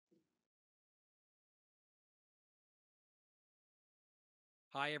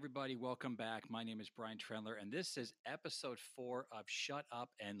Hi, everybody. Welcome back. My name is Brian Trendler, and this is episode 4 of Shut Up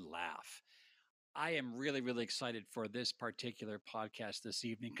and Laugh. I am really excited for this particular podcast this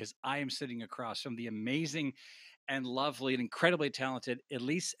evening because I am sitting across from the amazing and lovely and incredibly talented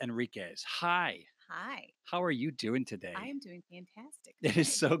Elise Enriquez. Hi, Hi, how are you doing I today? am doing fantastic It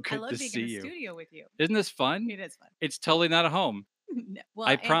is today. so I good to love being in see the you. studio with you. Isn't this fun? It is fun. It's totally not a home. No, I well,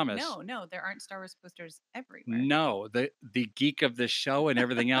 and promise. no, there aren't Star Wars posters everywhere. No, the geek of the show and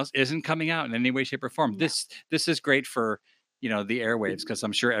everything else isn't coming out in any way, shape, or form. No. This is great for the airwaves because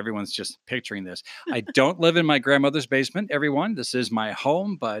I'm sure everyone's just picturing this. I don't live in my grandmother's basement, everyone. This is my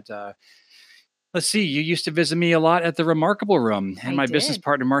home, but let's see. You used to visit me a lot at the Remarkable Room, and I my business did.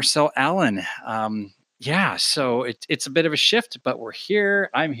 partner Marcel Allen. Yeah, so it's a bit of a shift, but we're here.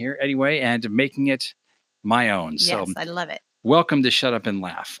 I'm here anyway, and making it my own. So Yes, I love it. welcome to Shut Up and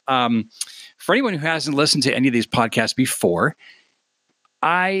Laugh. For anyone who hasn't listened to any of these podcasts before,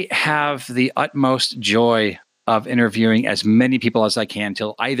 I have the utmost joy of interviewing as many people as I can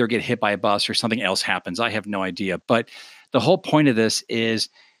till I either get hit by a bus or something else happens. I have no idea. But the whole point of this is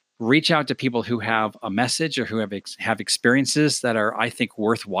reach out to people who have a message or who have experiences that are, I think,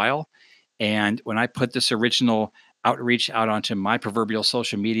 worthwhile. And when I put this original outreach out onto my proverbial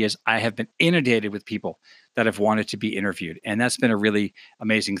social medias, I have been inundated with people that have wanted to be interviewed. And that's been a really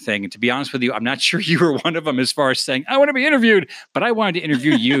amazing thing. And to be honest with you, I'm not sure you were one of them as far as saying, I want to be interviewed, but I wanted to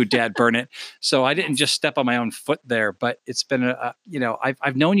interview you, Dad Burnett. So I didn't Yes, just step on my own foot there, but it's been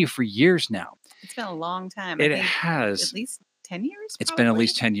I've known you for years now. it's been a long time. I It think at has. least 10 years, It's been at probably.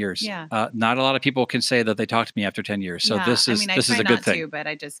 least 10 years. Yeah. Not a lot of people can say that they talked to me after 10 years. So Yeah. this I is mean, I this is try a good not thing. to, but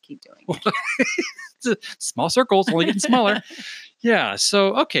I just keep doing Small circles, only getting smaller. it. Yeah.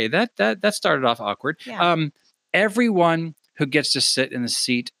 So okay, that started off awkward. Yeah. Everyone who gets to sit in the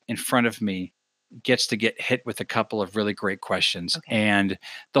seat in front of me gets to get hit with a couple of really great questions. Okay. And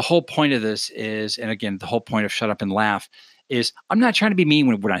the whole point of this is, and again, the whole point of Shut Up and Laugh is I'm not trying to be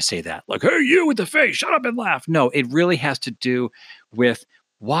mean when I say that, like, hey, you with the face, shut up and laugh. No, it really has to do with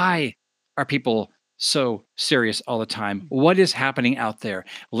why are people so serious all the time? Mhm. What is happening out there?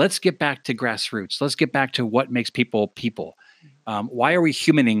 Let's get back to grassroots. Let's get back to what makes people people. Why are we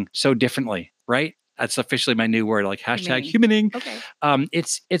humaning so differently? Right? That's officially my new word, like hashtag Humaning. humaning. Okay.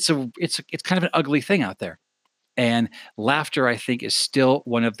 It's kind of an ugly thing out there. And laughter, I think, is still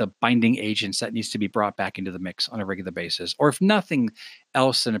one of the binding agents that needs to be brought back into the mix on a regular basis. Or if nothing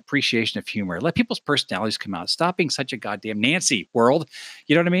else, an appreciation of humor. Let people's personalities come out. Stop being such a goddamn Nancy world.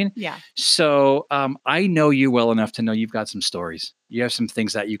 You know what I mean? Yeah. So I know you well enough to know you've got some stories. You have some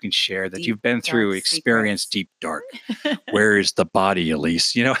things that you can share that Deep, you've been through, dark experienced secrets. deep dark. Where is the body,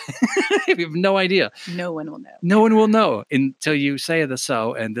 Elise? You have no idea. No one will know. No one will know until you say the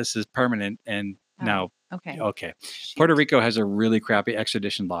so, and this is permanent. And Oh, now, okay. okay, Puerto Shoot. Rico has a really crappy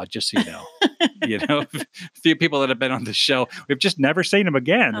extradition law, just so you know. A few people that have been on the show, we've just never seen them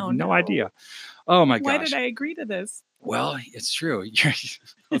again. Oh, No no. idea. Oh my Why did gosh. I agree to this? Well, it's true.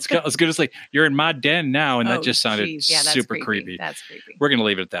 Let's go to sleep. You're in my den now, and that Oh, just sounded geez. Yeah, that's super creepy. creepy. That's creepy. We're going to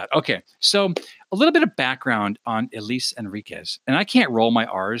leave it at that. Okay. So, a little bit of background on Elise Enriquez. And I can't roll my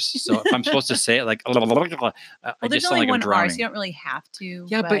R's. So, if I'm supposed to say it like, I Well, there's just sound only like I'm one R, so drowning. you don't really have to,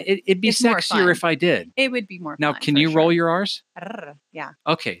 Yeah, but but it'd be it's more sexier fun. if I did. It would be more Now, fun can for you roll sure. your R's? Yeah.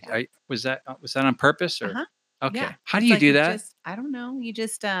 Okay. Yeah. Was that on purpose or? Uh-huh. Okay. Yeah. How do It's you like do you that? just, I don't know. You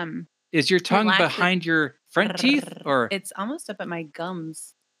just Is your tongue relax it. behind your front teeth or? It's almost up at my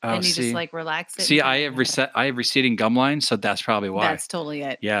gums. Oh, And you just see. like relax it. And See, it's I like, have receding gum lines, so that's probably why. that's totally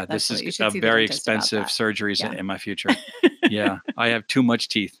it. Yeah, That's this is totally, you a should see the very dentist about expensive that. surgeries Yeah. in my future. Yeah, I have too much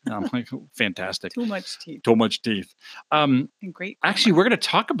teeth. I'm like, fantastic. Too much teeth Too much teeth. Um, and great Actually, grammar. we're going to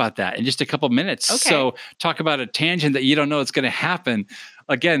talk about that in just a couple minutes. Okay. So, talk about a tangent that you don't know it's going to happen.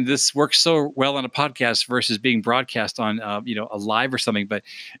 Again, this works so well on a podcast versus being broadcast on, a live or something. But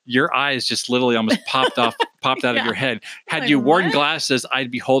your eyes just literally almost popped out of Yeah. your head. Had Like, you worn what? glasses,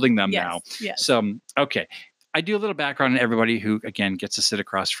 I'd be holding them Yes. now. Yes. So, okay. I do a little background on everybody who, again, gets to sit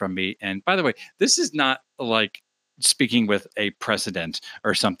across from me. And by the way, this is not like speaking with a president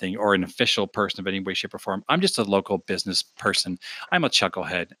or something or an official person of any way, shape, or form. I'm just a local business person. I'm a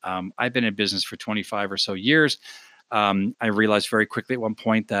chucklehead. I've been in business for 25 or so years. I realized very quickly at one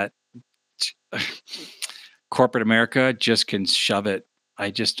point that corporate America just can shove it.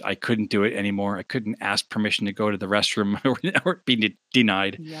 I couldn't do it anymore. I couldn't ask permission to go to the restroom or be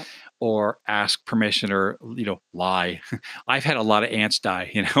denied Yep. or ask permission or lie. I've had a lot of ants die,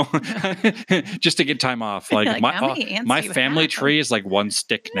 just to get time off. Like Like, how many ants my do you family have? tree is like one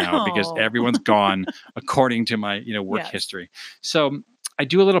stick now because No. everyone's gone according to my work Yes. history. So I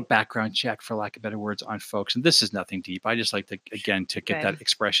do a little background check, for lack of better words, on folks, and this is nothing deep. I just like to, again, to get that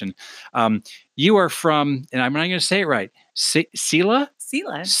expression. You are from, and I'm not going to say it right, Selah,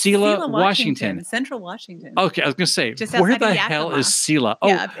 Washington. Central Washington. Okay, I was going to say, just where the Yakima. hell is Selah?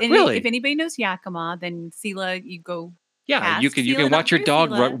 Yeah, Oh, really? If anybody knows Yakima, then Selah, you go. Yeah, you can watch your dog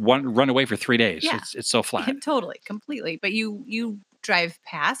run away for 3 days. Yeah. It's so flat. Totally, completely. But you drive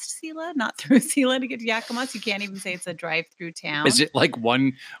past Selah, not through Selah to get to Yakima. So you can't even say it's a drive-through town. Is it like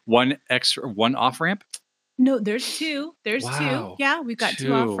one off ramp? No, there's two. There's two. Yeah, we've got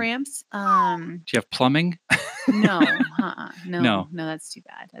two off ramps. Do you have plumbing? No, no, that's too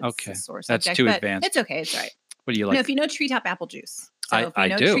bad. That's okay, a sore that's subject, too advanced. It's okay. It's all right. What do you like? No, if you know treetop apple juice. So if you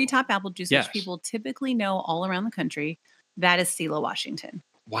know do. treetop apple juice, which people typically know all around the country, that is Selah, Washington.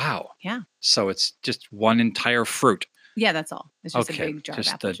 Wow. Yeah. So it's just one entire fruit. Yeah, that's all. It's just a big jar of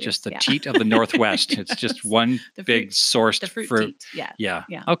apple juice. Just the teat of the Northwest. It's just one big sourced fruit. Teat. Yeah.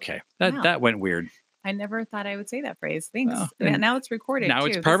 Okay. That went weird. I never thought I would say that phrase. Thanks. Well, now it's recorded. Now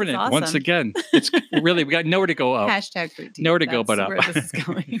it's permanent. Awesome. Once again, it's really, we got nowhere to go up. Hashtag fruit teat. Nowhere to go but up. Where this is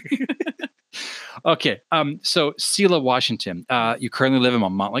going. Okay. So Selah, Washington. You currently live in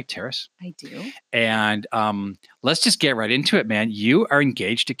Montlake Terrace. I do. And let's just get right into it, man. You are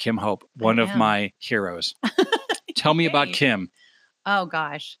engaged to Kim Hope, one of my heroes. Tell me about Kim. Oh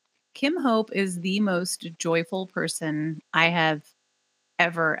gosh. Kim Hope is the most joyful person I have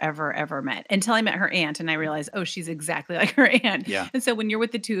ever met, until I met her aunt and I realized, oh, she's exactly like her aunt. Yeah. And so when you're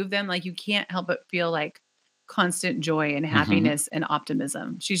with the two of them, like, you can't help but feel like constant joy and happiness and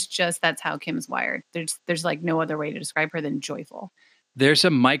optimism. She's just, that's how Kim's wired. There's like no other way to describe her than joyful. There's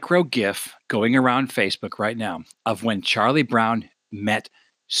a micro GIF going around Facebook right now of when Charlie Brown met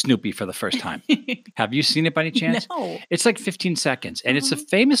Snoopy for the first time. Have you seen it by any chance? No. It's like 15 seconds. And it's a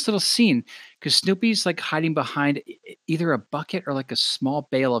famous little scene because Snoopy's like hiding behind either a bucket or like a small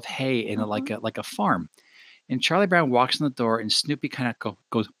bale of hay in like a farm. And Charlie Brown walks in the door and Snoopy kind of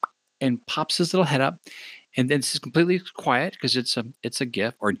goes and pops his little head up. And then it's completely quiet because it's a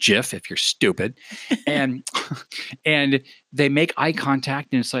GIF or GIF if you're stupid. And and they make eye contact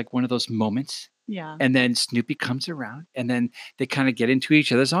and it's like one of those moments. Yeah. And then Snoopy comes around and then they kind of get into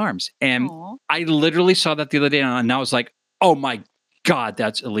each other's arms. And I literally saw that the other day and I was like, oh my God,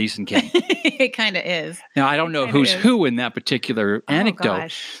 that's Elise and Kim. It kind of is. Now, I don't know who's who in that particular anecdote.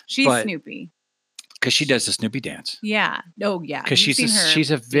 Gosh. She's Snoopy. Because she does the Snoopy dance. Yeah. Oh, yeah. Because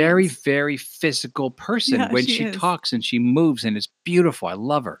she's a very, very physical person when she talks and she moves and it's beautiful. I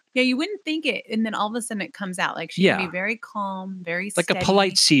love her. Yeah, you wouldn't think it. And then all of a sudden it comes out. Like she can be very calm, very steady. Like a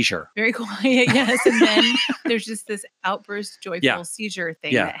polite seizure. Very quiet, yes. And then there's just this outburst, joyful seizure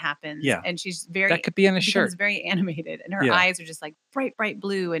thing that happens. Yeah. And she's very... That could be on a shirt. She's very animated. And her eyes are just like bright, bright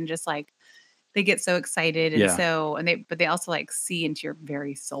blue and just like... They get so excited and but they also like see into your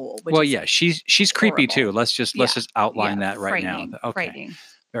very soul. Which she's creepy too. Let's just outline that right now. Okay. Frightening.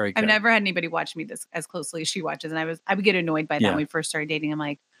 Very good. I've never had anybody watch me this as closely as she watches. And I would get annoyed by that when we first started dating. I'm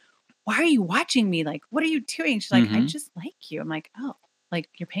like, why are you watching me? Like, what are you doing? She's like, I just like you. I'm like, oh, like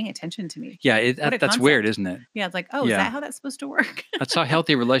you're paying attention to me. Yeah, that's weird, isn't it? Yeah, it's like, oh, is that how that's supposed to work? That's how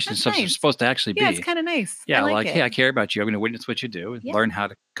healthy relationships are supposed to actually be. Yeah, it's kind of nice. Yeah, like hey, I care about you. I'm going to witness what you do and learn how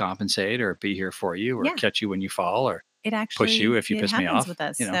to compensate or be here for you or catch you when you fall or push you if you piss me off. With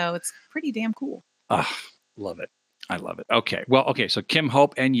us, so it's pretty damn cool. Oh, love it. I love it. Okay, well, so Kim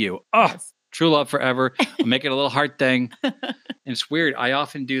Hope and you. Oh, true love forever. I'll make it a little heart thing. And it's weird. I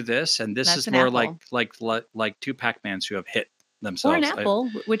often do this, and this is more like two Pac-Mans who have hit themselves. Or an apple,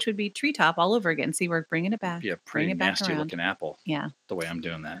 which would be treetop all over again. See, we're bringing it back. Yeah, pretty nasty looking apple. Yeah. The way I'm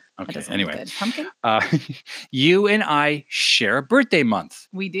doing that. Okay. That anyway. Pumpkin? You and I share a birthday month.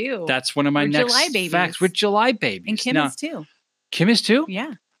 We do. That's one of my next July babies. facts. We're July babies. And Kim is too. Kim is too?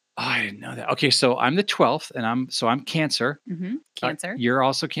 Yeah. Oh, I didn't know that. Okay, so I'm the 12th and I'm Cancer. Mm-hmm. Cancer. You're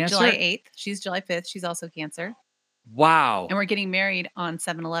also Cancer? July 8th. She's July 5th. She's also Cancer. Wow. And we're getting married on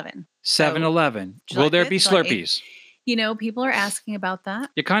 7/11. 7/11. Will there be Slurpees? You know, people are asking about that.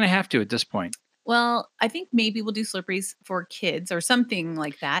 You kind of have to at this point. Well, I think maybe we'll do Slurpees for kids or something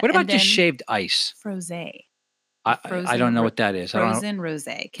like that. What about just shaved ice? Frosé. I don't know what that is. Frozen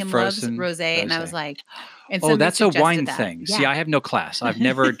rosé. Kim loves rosé, and I was like, that's a wine thing. Yeah. See, I have no class. I've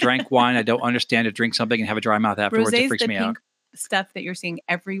never drank wine. I don't understand to drink something and have a dry mouth afterwards. It freaks me out. Stuff that you're seeing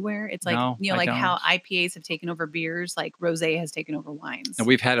everywhere. It's like, like how IPAs have taken over beers, like rosé has taken over wines. And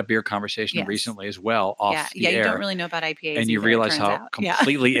we've had a beer conversation recently as well off the air. You don't really know about IPAs. And you realize how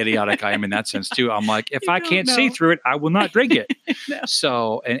completely idiotic I am in that sense too. I'm like, if I can't see through it, I will not drink it.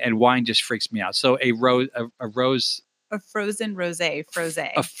 So, and wine just freaks me out. So a rose A frozen rosé,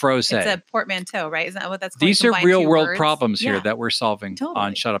 frosé. A frosé. It's a portmanteau, right? Isn't that what that's called? These are real world problems here that we're solving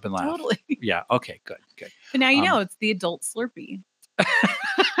on Shut Up and Laugh. Totally. Yeah. Okay. Good. But now you know it's the adult Slurpee.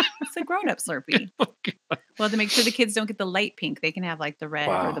 It's a grown-up Slurpee. Well, to make sure the kids don't get the light pink, they can have like the red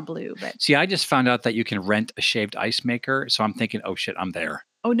or the blue. But see, I just found out that you can rent a shaved ice maker, so I'm thinking, oh shit, I'm there.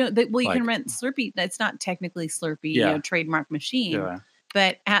 Oh no, you can rent Slurpee. That's not technically Slurpee, trademark machine. Yeah.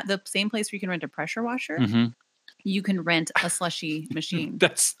 But at the same place where you can rent a pressure washer, you can rent a slushy machine.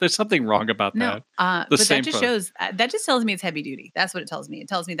 There's something wrong about that. But that just shows. That just tells me it's heavy duty. That's what it tells me. It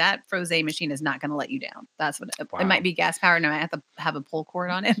tells me that frosé machine is not going to let you down. That's what it might be gas powered, and I might have to have a pull cord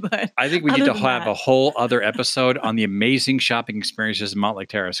on it. But I think we need to have a whole other episode on the amazing shopping experiences in Montlake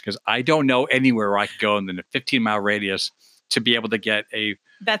Terrace, because I don't know anywhere where I could go in the 15-mile radius to be able to get a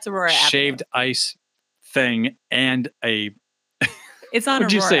Aurora shaved Avenue. Ice thing and a. It's on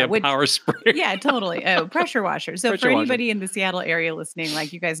Would Aurora. You say a power spray? Yeah, totally. Oh, pressure washer. So for anybody in the Seattle area listening,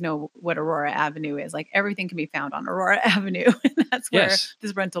 like you guys know what Aurora Avenue is. Like everything can be found on Aurora Avenue. That's where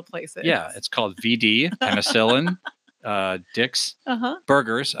this rental place is. Yeah, it's called VD, penicillin, Dick's,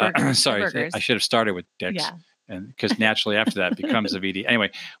 burgers. Sorry, burgers. I should have started with Dick's. Yeah. And because naturally after that becomes a VD.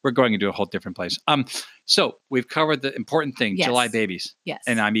 Anyway, we're going into a whole different place. So we've covered the important thing, July babies. Yes.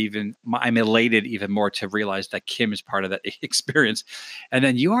 And I'm elated even more to realize that Kim is part of that experience. And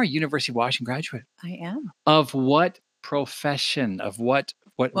then you are a University of Washington graduate. I am. Of what profession? Of what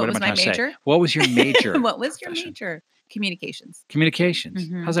am I trying to say? What was your major? What was your major? Communications.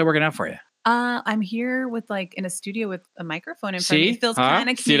 Mm-hmm. How's that working out for you? I'm here with in a studio with a microphone in front of me. It feels kind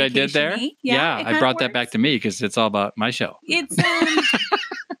of See what I did there? Yeah, I brought that back to me because it's all about my show. It's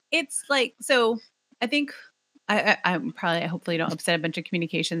it's so I think I'm probably hopefully don't upset a bunch of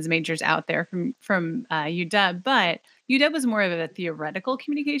communications majors out there from UW, but UW was more of a theoretical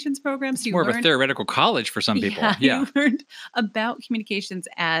communications program. So more of a theoretical college for some people. Yeah. You learned about communications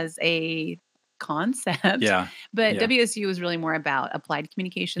as a concept. Yeah. But WSU was really more about applied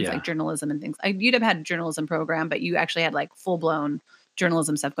communications, like journalism and things. UW had a journalism program, but you actually had full-blown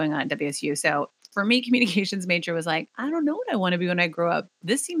journalism stuff going on at WSU. So for me, communications major was I don't know what I want to be when I grow up.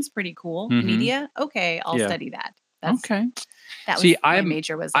 This seems pretty cool. Media. Okay, I'll study that. Okay. That was my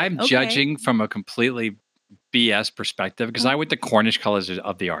major was. I'm judging from a completely BS perspective because I went to Cornish College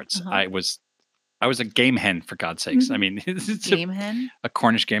of the Arts. I was a game hen, for God's sakes. I mean, game hen? A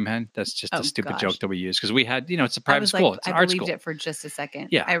Cornish game hen. That's just a stupid joke that we use because we had, it's a private school. It's an art school. I believed it for just a second.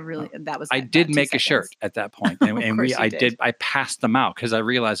 Yeah, I did make a shirt at that point, and I passed them out because I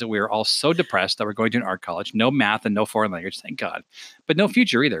realized that we were all so depressed that we're going to an art college, no math and no foreign language, thank God, but no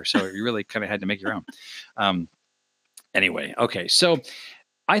future either. So you really kind of had to make your own. Anyway, okay, so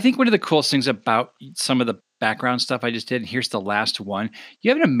I think one of the coolest things about some of the background stuff I just did, and here's the last one. You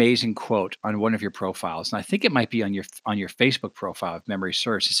have an amazing quote on one of your profiles, and I think it might be on your Facebook profile if memory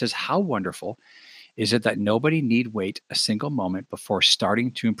serves. It says, "How wonderful is it that nobody need wait a single moment before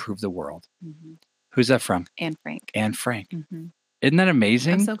starting to improve the world?" Mm-hmm. Who's that from? Anne Frank. Anne Frank. Mm-hmm. Isn't that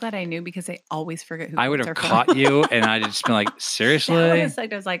amazing? I'm so glad I knew because I always forget who I would have caught you, and I'd just been like, seriously? I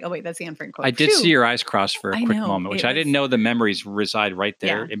was like, oh, wait, that's the Anne Frank quote. I did see your eyes cross for a quick moment, which I didn't know the memories reside right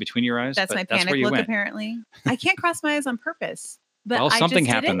there in between your eyes. That's my panic look, apparently. I can't cross my eyes on purpose. But something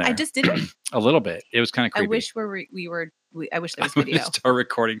happened there. I just did it. A little bit. It was kind of creepy. I wish I wish there was video. Still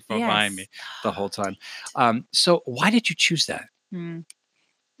recording behind me the whole time. So why did you choose that?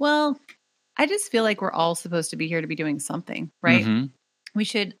 Well, I just feel like we're all supposed to be here to be doing something, right? Mm-hmm. We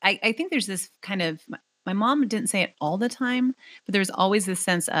should, I think there's this kind of, my mom didn't say it all the time, but there's always this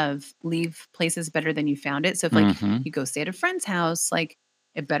sense of leave places better than you found it. So if you go stay at a friend's house,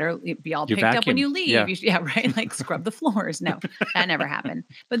 it better be all picked up when you leave. Right? Scrub the floors. No, that never happened.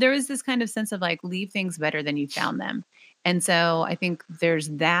 But there is this kind of sense of leave things better than you found them. And so I think there's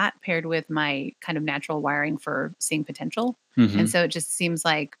that paired with my kind of natural wiring for seeing potential. Mm-hmm. And so it just seems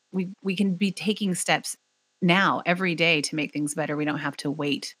like we can be taking steps now every day to make things better. We don't have to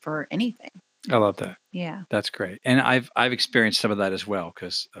wait for anything. I love that. Yeah. That's great. And I've experienced some of that as well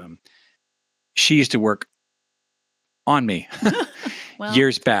because she used to work on me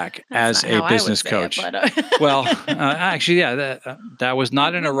years back as a business coach. Well, actually, that was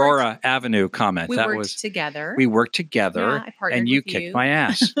not an Aurora Avenue comment. We worked together. We worked together, and you kicked my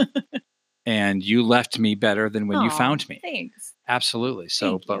ass. And you left me better than when you found me. Thanks. Absolutely.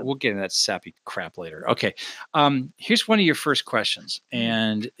 So, but we'll get into that sappy crap later. Okay. Here's one of your first questions,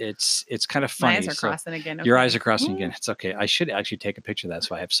 and it's kind of funny. My eyes are crossing again. Okay. Your eyes are crossing again. It's okay. I should actually take a picture of that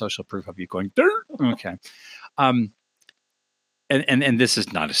so I have social proof of you going, dirt. Okay. And this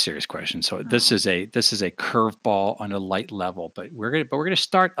is not a serious question. So this is a curveball on a light level, but we're gonna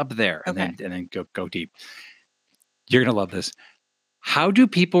start up there and then go deep. You're going to love this. How do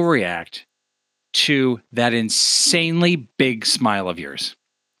people react to that insanely big smile of yours?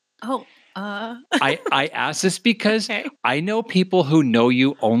 Oh, I ask this because okay. I know people who know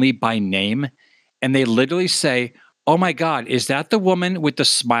you only by name, and they literally say, "Oh my God, is that the woman with the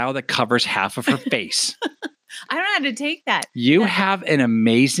smile that covers half of her face?" I don't know how to take that. You have an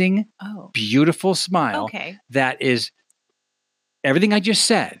amazing, Oh, beautiful smile okay. that is everything I just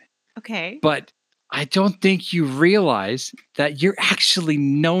said. Okay. But I don't think you realize that you're actually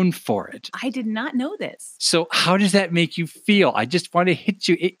known for it. I did not know this. So how does that make you feel? I just want to hit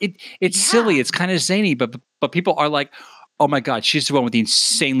you. It's silly. It's kind of zany, but people are like, "Oh my God, she's the one with the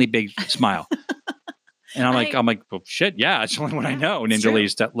insanely big smile." And I'm like, well, shit, yeah, it's the only one I know. And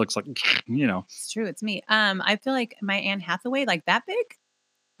Elise that looks like, It's true. It's me. I feel like my Anne Hathaway, like that big,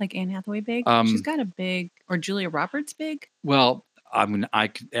 like Anne Hathaway big. She's got a big, or Julia Roberts big. Well, I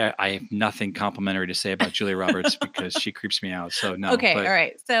have nothing complimentary to say about Julia Roberts because she creeps me out. So no. Okay. But, All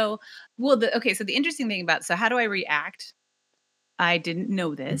right. So, so the interesting thing so how do I react? I didn't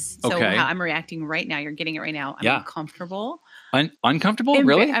know this. So how I'm reacting right now, you're getting it right now. I'm uncomfortable. Uncomfortable?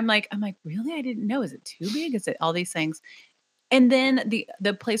 Really? I'm like, really? I didn't know. Is it too big? Is it all these things? And then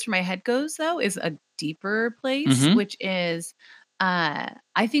the place where my head goes though is a deeper place, which is, I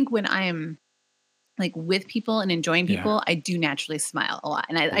think when I'm like with people and enjoying people, I do naturally smile a lot.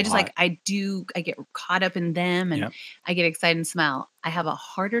 And I just like, I get caught up in them and I get excited and smile. I have a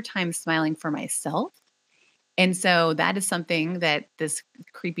harder time smiling for myself. And so that is something that this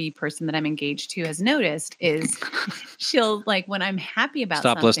creepy person that I'm engaged to has noticed is she'll like when I'm happy about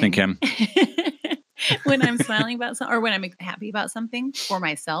Stop listening, Kim. When I'm smiling about something or when I'm happy about something for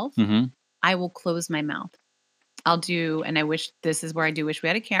myself, I will close my mouth. I'll do, and I wish this is where I do wish we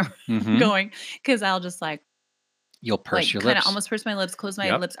had a camera going because I'll just like, you'll purse your lips, kind of lips, almost purse my lips, close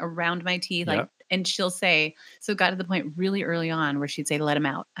my lips around my teeth, like, and she'll say, so it got to the point really early on where she'd say, "Let them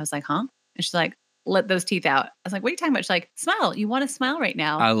out." I was like, "Huh?" And she's like, "Let those teeth out." I was like, "What are you talking about?" She's like, "Smile. You want to smile right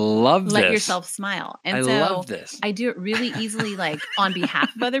now. I love this. Let yourself smile." And I love this. I do it really easily, like on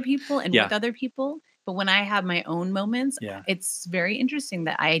behalf of other people and with other people. But when I have my own moments, it's very interesting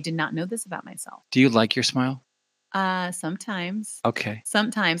that I did not know this about myself. Do you like your smile? Sometimes. Okay.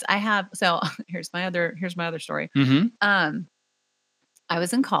 Sometimes I have. So here's my other story. I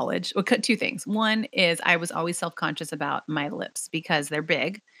was in college. Well, two things. One is I was always self-conscious about my lips because they're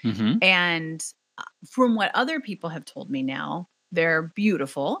big. And from what other people have told me now, they're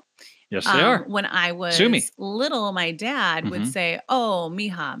beautiful. Yes, they are. When I was little, my dad would say, "Oh,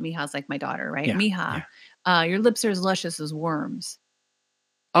 mija." Mija's like my daughter, right? Mija, your lips are as luscious as worms.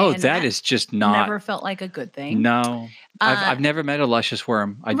 Oh, that is just not. Never felt like a good thing. No, I've never met a luscious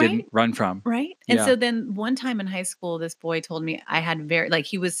worm. I didn't run from. Right. And so then one time in high school, this boy told me I had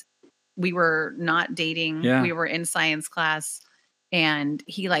we were not dating. Yeah. We were in science class and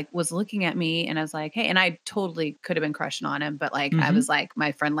he like was looking at me and I was like, "Hey," and I totally could have been crushing on him, but like, I was like,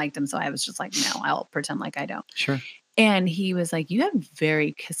 my friend liked him. So I was just like, no, I'll pretend like I don't. Sure. And he was like, "You have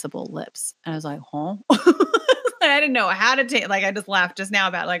very kissable lips." And I was like, "Huh?" I didn't know how to take. Like I just laughed just now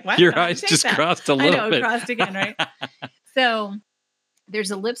about like what your eyes just crossed a little bit. Crossed again, right? So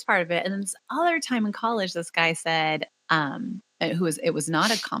there's a lips part of it, and then this other time in college, this guy said, it was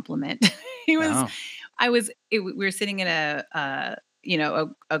not a compliment. We were sitting in a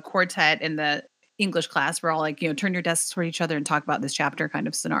quartet in the English class. We're all like, turn your desks toward each other and talk about this chapter kind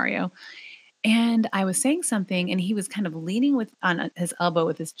of scenario. And I was saying something, and he was kind of leaning on his elbow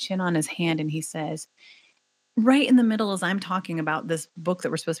with his chin on his hand, and he says, right in the middle as I'm talking about this book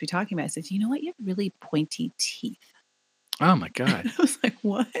that we're supposed to be talking about, I said, "You know what? You have really pointy teeth." Oh my God. I was like,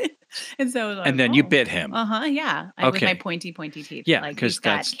 "What?" And so I was like, and then you bit him. Yeah. With my pointy teeth. Yeah, because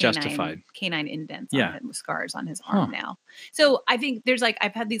that's justified. Canine indents on him, scars on his arm now. So I think there's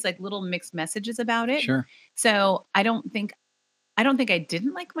I've had these little mixed messages about it. Sure. So I don't think I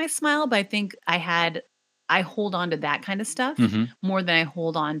didn't like my smile, but I think I hold on to that kind of stuff more than I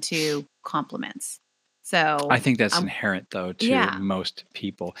hold on to compliments. So I think that's inherent though to most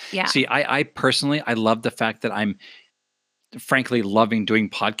people. Yeah. See, I personally, I love the fact that I'm frankly loving doing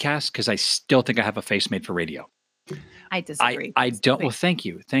podcasts because I still think I have a face made for radio. I disagree. I don't. Well, thank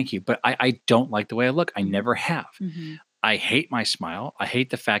you. But I don't like the way I look. I never have. I hate my smile. I hate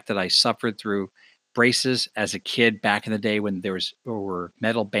the fact that I suffered through braces as a kid back in the day when there were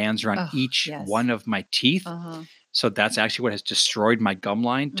metal bands around each one of my teeth. So that's actually what has destroyed my gum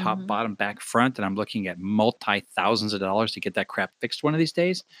line, top, bottom, back, front. And I'm looking at multi-thousands of dollars to get that crap fixed one of these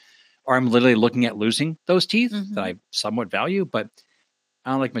days. Or I'm literally looking at losing those teeth that I somewhat value, but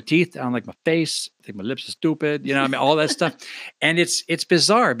I don't like my teeth. I don't like my face. I think my lips are stupid. All that stuff. And it's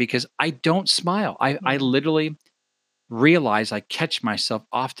bizarre because I don't smile. I literally, realize I catch myself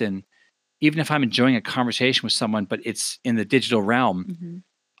often, even if I'm enjoying a conversation with someone, but it's in the digital realm,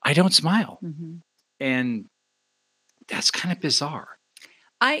 I don't smile. And that's kind of bizarre.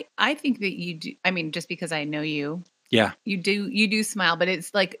 I think that you do. I mean, just because I know you, Yeah. you do smile, but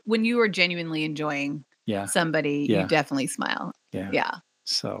it's like when you are genuinely enjoying somebody, you definitely smile. Yeah.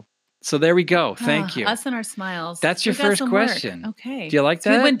 So there we go. Thank you. Us and our smiles. That's your first question. Okay. Do you like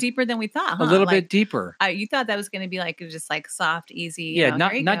that? We went deeper than we thought, huh? A little bit deeper. You thought that was going to be like just like soft, easy. Yeah,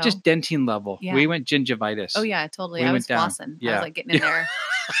 not just dentine level. Yeah. We went gingivitis. Oh yeah, totally. I was flossing. Yeah. I was like getting in there.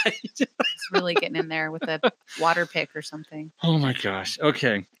 It's really getting in there with a water pick or something. Oh my gosh.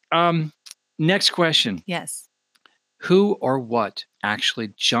 Okay. Next question. Yes. Who or what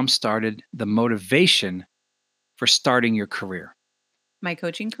actually jump-started the motivation for starting your career? My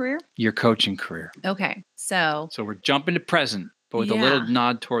coaching career? Your coaching career. Okay. So we're jumping to present, but with a little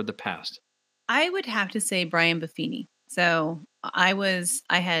nod toward the past. I would have to say Brian Buffini. So I was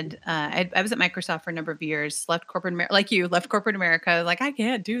at Microsoft for a number of years, left corporate America, like you, left corporate America. I was like, I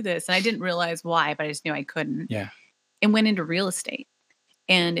can't do this. And I didn't realize why, but I just knew I couldn't. Yeah. And went into real estate.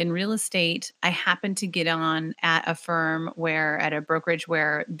 And in real estate, I happened to get on at a firm at a brokerage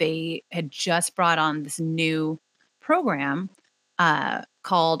where they had just brought on this new program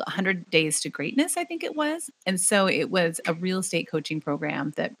called 100 Days to Greatness, I think it was. And so it was a real estate coaching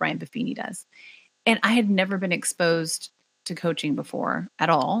program that Brian Buffini does. And I had never been exposed to coaching before at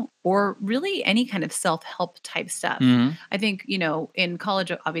all, or really any kind of self-help type stuff. I think, in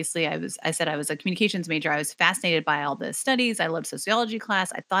college, obviously I said I was a communications major. I was fascinated by all the studies. I loved sociology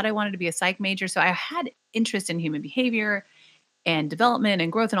class. I thought I wanted to be a psych major. So I had interest in human behavior and development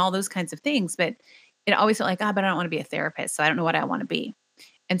and growth and all those kinds of things. But it always felt like, but I don't want to be a therapist. So I don't know what I want to be.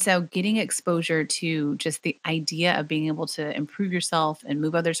 And so getting exposure to just the idea of being able to improve yourself and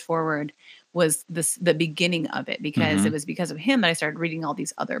move others forward was the beginning of it, because it was because of him that I started reading all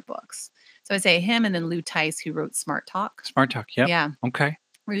these other books. So I'd say him, and then Lou Tice, who wrote Smart Talk. Smart Talk, yep. Yeah. Okay.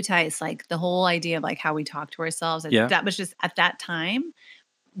 Lou Tice, like the whole idea of like how we talk to ourselves. That was just at that time,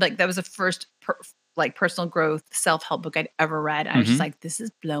 like that was the first personal growth self-help book I'd ever read. I was just like, this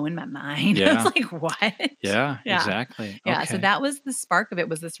is blowing my mind. I was like, what? Yeah, exactly. Yeah. Okay. So that was the spark of it,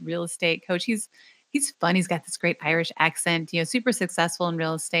 was this real estate coach. He's fun. He's got this great Irish accent, super successful in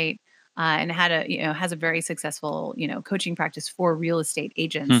real estate. And has a very successful, coaching practice for real estate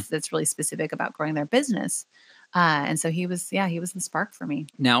agents that's really specific about growing their business. And so he was the spark for me.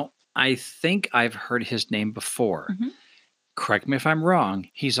 Now, I think I've heard his name before. Correct me if I'm wrong.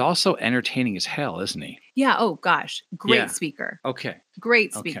 He's also entertaining as hell, isn't he? Yeah. Oh gosh. Great speaker. Okay.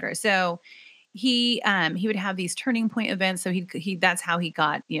 Great speaker. Okay. So he would have these turning point events. So he that's how he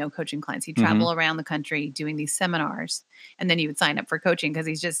got, coaching clients. He'd travel around the country doing these seminars, and then he would sign up for coaching because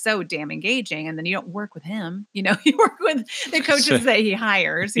he's just so damn engaging. And then you don't work with him, you work with the coaches that he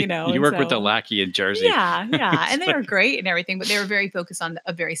hires, You work with the lackey in Jersey. Yeah. And they were great and everything, but they were very focused on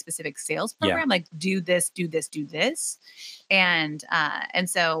a very specific sales program, like do this, do this, do this. And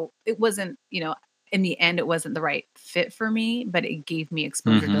so it wasn't, in the end, it wasn't the right fit for me, but it gave me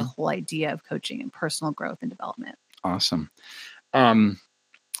exposure to the whole idea of coaching and personal growth and development. Awesome.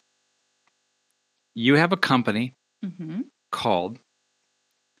 You have a company called,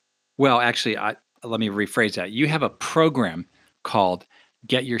 well, actually, let me rephrase that. You have a program called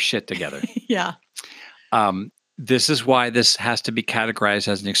Get Your Shit Together. Yeah. This is why this has to be categorized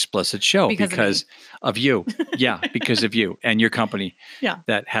as an explicit show because of you. Yeah, because of you and your company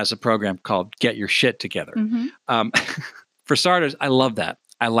that has a program called Get Your Shit Together. For starters, I love that.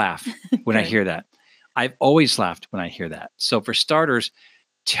 I laugh when I hear that. I've always laughed when I hear that. So for starters,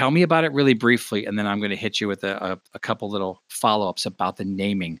 tell me about it really briefly, and then I'm going to hit you with a couple little follow-ups about the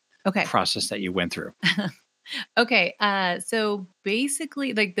naming process that you went through. Okay. So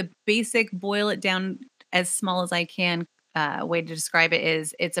basically, like the basic boil it down as small as I can way to describe it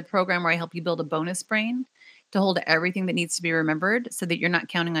is it's a program where I help you build a bonus brain to hold everything that needs to be remembered so that you're not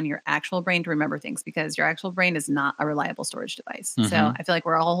counting on your actual brain to remember things, because your actual brain is not a reliable storage device. So I feel like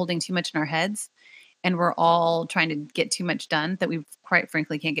we're all holding too much in our heads, and we're all trying to get too much done that we quite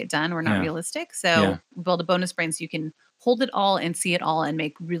frankly can't get done. We're not realistic. So build a bonus brain so you can hold it all and see it all and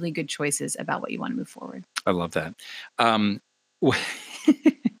make really good choices about what you want to move forward. I love that.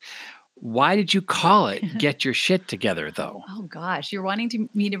 Why did you call it Get Your Shit Together, though? Oh, gosh. You're wanting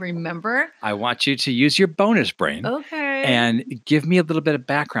me to remember? I want you to use your bonus brain. Okay. And give me a little bit of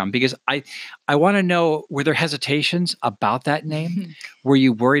background, because I want to know, were there hesitations about that name? Were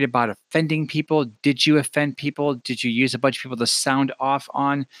you worried about offending people? Did you offend people? Did you use a bunch of people to sound off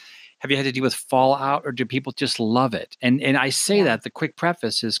on? Have you had to deal with fallout, or do people just love it? And I say that, the quick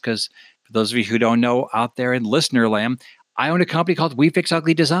preface is because for For those of you who don't know out there in listener land, I own a company called We Fix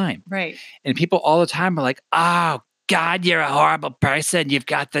Ugly Design. Right. And people all the time are like, oh, God, you're a horrible person. You've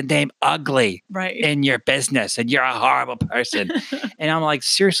got the name ugly in your business and you're a horrible person. And I'm like,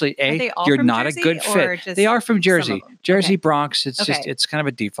 seriously, Are they all you're from not Jersey a good fit. or just They are from some of Jersey, them? Jersey, Okay. Bronx. It's just, Okay. it's kind of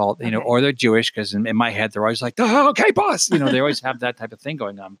a default, Okay. or they're Jewish because in my head, they're always like, oh, okay, boss. They always have that type of thing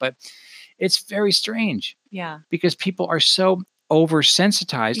going on. But it's very strange. Yeah. Because people are so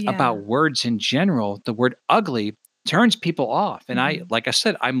oversensitized about words in general. The word ugly turns people off. And like I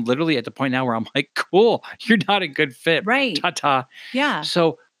said, I'm literally at the point now where I'm like, cool, you're not a good fit. Right. Ta-ta. Yeah.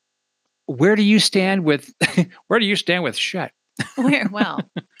 So where do you stand with shit? Well,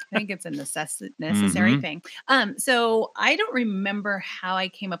 I think it's a necessary thing. So I don't remember how I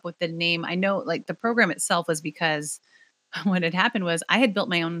came up with the name. I know like the program itself was because what had happened was I had built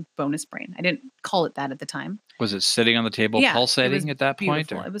my own bonus brain. I didn't call it that at the time. Was it sitting on the table Yeah, it pulsating was at that point?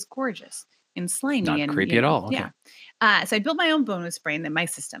 beautiful. It was gorgeous and slimy Not and creepy at all. Okay. Yeah. So I built my own bonus brain, my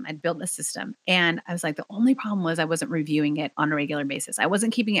system. I'd built a system, and I was like, the only problem was I wasn't reviewing it on a regular basis. I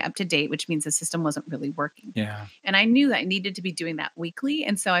wasn't keeping it up to date, which means the system wasn't really working. Yeah. And I knew that I needed to be doing that weekly.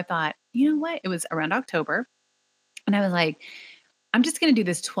 And so I thought, you know what? It was around October, and I was like, I'm just going to do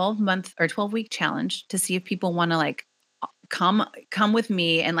this 12-month or 12-week challenge to see if people want to like come with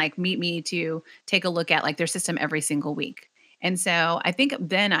me and like meet me to take a look at like their system every single week. And so I think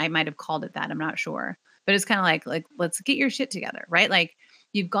then I might have called it that. I'm not sure. But it's kind of like let's get your shit together, right? Like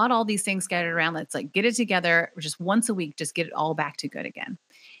you've got all these things scattered around. Let's like get it together just once a week, just get it all back to good again.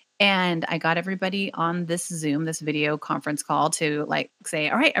 And I got everybody on this Zoom, this video conference call to like say,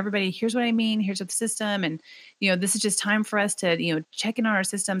 all right, everybody, here's what I mean. Here's what the system. And, this is just time for us to, check in on our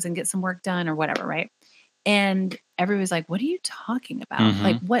systems and get some work done or whatever. Right. And everybody's like, "What are you talking about?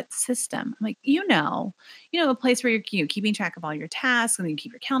 Like, what system?" I'm like, a place where you're keeping track of all your tasks, and then you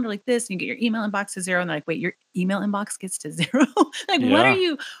keep your calendar like this, and you get your email inbox to zero. And they're like, "Wait, your email inbox gets to zero? Like,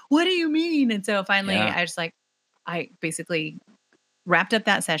 what do you mean?" And so finally, I basically wrapped up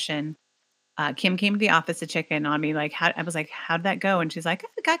that session. Kim came to the office to check in on me. Like, I was like, "How'd that go?" And she's like,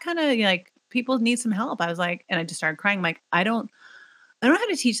 "I got kind of like people need some help." I was like, and I just started crying. I'm like, I don't know how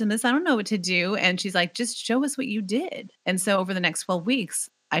to teach them this. I don't know what to do. And she's like, just show us what you did. And so over the next 12 weeks,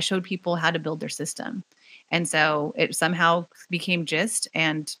 I showed people how to build their system. And so it somehow became GIST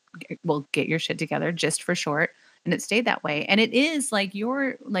and we'll get your shit together, GIST for short. And it stayed that way. And it is like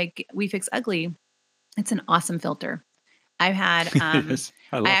We Fix Ugly. It's an awesome filter. I've had, Yes,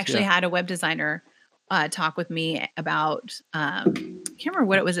 I actually had a web designer talk with me about I can't remember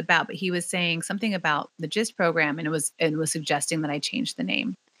what it was about, but he was saying something about the GIST program and it was suggesting that I change the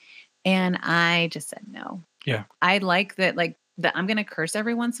name. And I just said no. Yeah. I like that that I'm gonna curse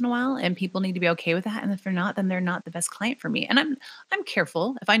every once in a while and people need to be okay with that. And if they're not, then they're not the best client for me. And I'm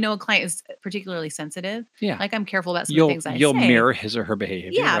careful. If I know a client is particularly sensitive, like I'm careful about some of the things I say. You'll mirror his or her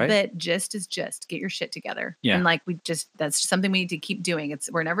behavior. Yeah, right? but GIST is just get your shit together. Yeah. And like that's something we need to keep doing.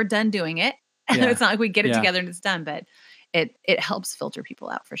 We're never done doing it. Yeah. It's not like we get it together and it's done, but it helps filter people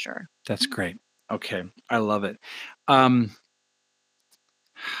out for sure. That's great. Okay. I love it. We're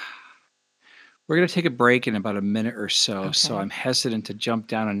going to take a break in about a minute or so. Okay. So I'm hesitant to jump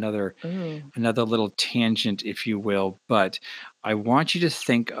down another little tangent, if you will. But I want you to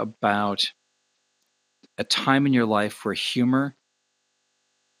think about a time in your life where humor,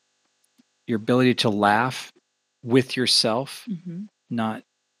 your ability to laugh with yourself, not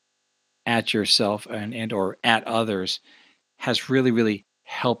at yourself and or at others, has really, really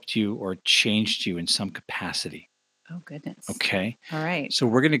helped you or changed you in some capacity. Oh, goodness. Okay. All right. So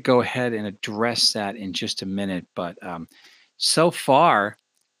we're going to go ahead and address that in just a minute. But so far,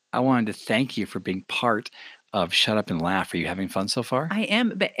 I wanted to thank you for being part of Shut Up and Laugh. Are you having fun so far? I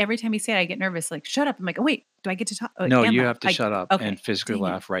am. But every time you say it, I get nervous. Like, shut up. I'm like, oh, wait, do I get to talk? Oh, no, you have to shut up and physically Dang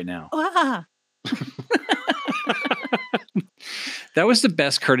laugh right now. Ah. That was the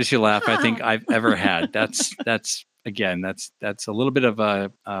best courtesy laugh I think I've ever had. That's again, that's a little bit of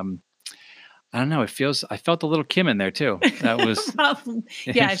a, I don't know. I felt a little Kim in there too. That was,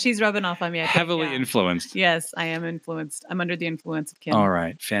 yeah, she's rubbing off on me. Heavily influenced. Yes, I am influenced. I'm under the influence of Kim. All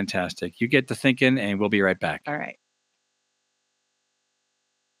right. Fantastic. You get to thinking and we'll be right back. All right.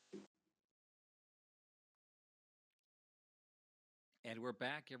 And we're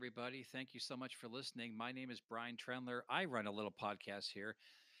back, everybody. Thank you so much for listening. My name is Brian Trendler. I run a little podcast here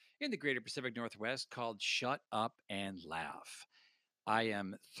in the greater Pacific Northwest called Shut Up and Laugh. I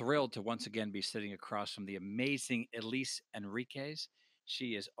am thrilled to once again be sitting across from the amazing Elise Enriquez.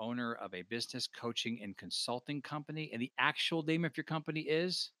 She is owner of a business coaching and consulting company. And the actual name of your company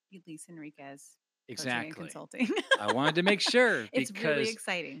is? Elise Enriquez. coaching and consulting. I wanted to make sure It's really because,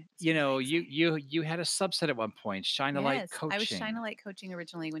 exciting. It's you really know, exciting. you had a subset at one point, Shine a Light Yes, I was Coaching. Shine a Light Coaching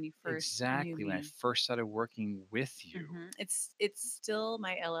originally when you first knew Exactly. When I me. first started working with you. It's still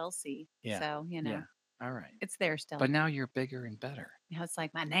my LLC, Yeah. so Yeah. All right. it's there still. But now you're bigger and better. Now it's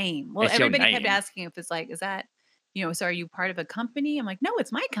like my name. Well, It's your everybody kept name. asking if it's like, is that, so are you part of a company? I'm like, no,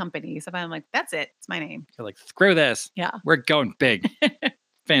 it's my company. So I'm like, that's it. It's my name. You're like, screw this. Yeah. We're going big.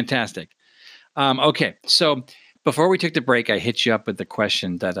 Fantastic. Okay. So before we took the break, I hit you up with the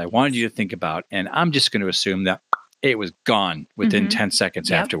question that I wanted you to think about. And I'm just going to assume that it was gone within 10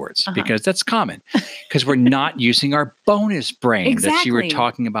 seconds afterwards because that's common because we're not using our bonus brain that you were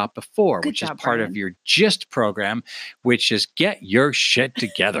talking about before, which is part of your GIST program, which is get your shit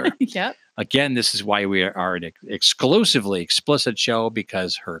together. Again, this is why we are an exclusively explicit show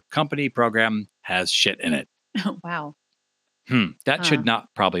because her company program has shit in it. Oh, wow. That should not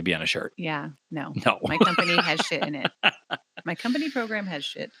probably be on a shirt. Yeah, no. No. My company has shit in it. My company program has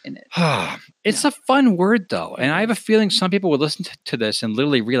shit in it. It's a fun word, though. And I have a feeling some people would listen to this and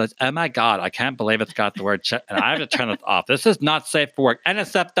literally realize, oh my God, I can't believe it's got the word shit. And I have to turn it off. This is not safe for work.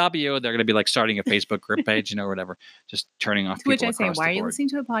 NSFW, they're going to be like starting a Facebook group page, or whatever, just turning off people across the board. Which I say, why are you listening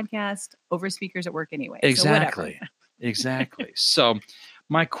to a podcast over speakers at work anyway? Exactly. So Exactly. So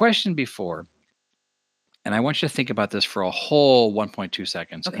my question before, and I want you to think about this for a whole 1.2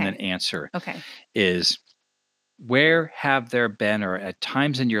 seconds and then answer, is where have there been or at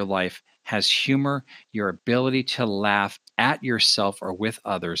times in your life has humor, your ability to laugh at yourself or with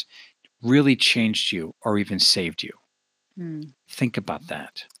others really changed you or even saved you? Think about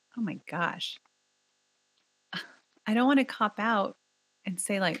that. Oh my gosh. I don't want to cop out and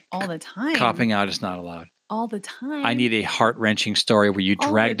say like all the time. Copping out is not allowed. All the time. I need a heart-wrenching story where you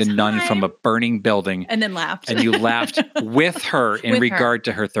dragged a nun from a burning building and then laughed. And you laughed with her in regard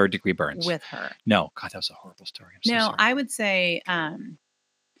to her third-degree burns. With her. No. God, that was a horrible story. I'm so sorry. I would say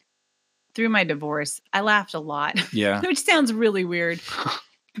through my divorce, I laughed a lot. Yeah. Which sounds really weird.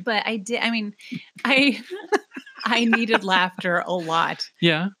 But I did. I mean, I needed laughter a lot.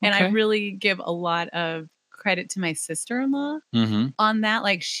 Yeah. Okay. And I really give a lot of credit to my sister-in-law on that.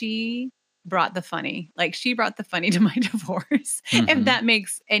 Like she brought the funny. Like she brought the funny to my divorce, if that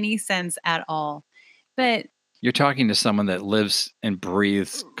makes any sense at all. But you're talking to someone that lives and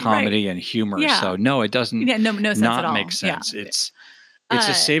breathes comedy and humor. Yeah. So no, it doesn't no sense at all. Make sense. Yeah. It's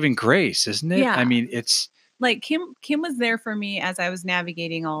a saving grace, isn't it? Yeah. I mean, it's like Kim was there for me as I was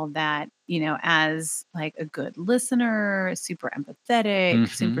navigating all of that, as like a good listener, super empathetic,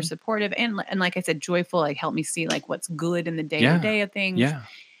 super supportive, and like I said, joyful, like helped me see like what's good in the day-to-day of things. Yeah.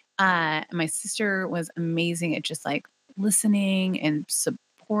 My sister was amazing at just like listening and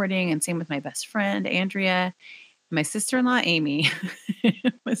supporting, and same with my best friend, Andrea. My sister-in-law, Amy,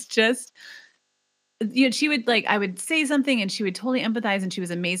 was just, she would like, I would say something and she would totally empathize and she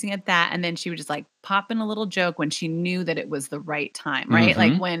was amazing at that. And then she would just like pop in a little joke when she knew that it was the right time, right?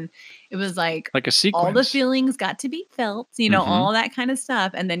 Like when it was like a sequence. All the feelings got to be felt, all that kind of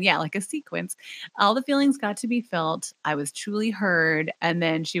stuff. And then, like a sequence, all the feelings got to be felt. I was truly heard. And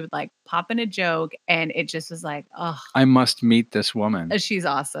then she would like pop in a joke and it just was like, oh, I must meet this woman. She's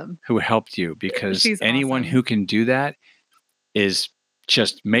awesome. Who helped you, because she's anyone awesome. Who can do that is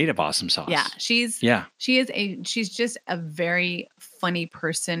just made of awesome sauce. Yeah. She's just a very funny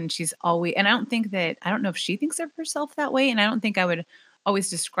person. She's always, and I don't know if she thinks of herself that way. And I don't think I would always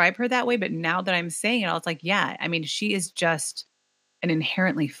describe her that way. But now that I'm saying it, it's like, yeah, I mean, she is just an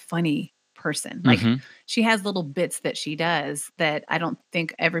inherently funny person. Like she has little bits that she does that I don't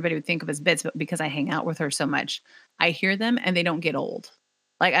think everybody would think of as bits, but because I hang out with her so much, I hear them and they don't get old.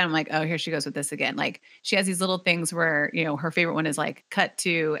 Like, I'm like, oh, here she goes with this again. Like she has these little things where, her favorite one is like cut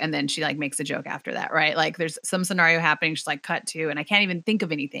to, and then she like makes a joke after that. Right. Like there's some scenario happening. She's like cut to, and I can't even think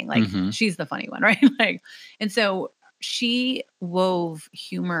of anything. Like she's the funny one. Right. Like, and so she wove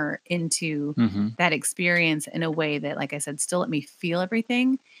humor into that experience in a way that, like I said, still let me feel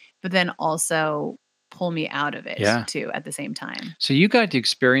everything, but then also pull me out of it too at the same time. So you got to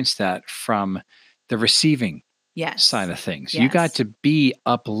experience that from the receiving side of things. You got to be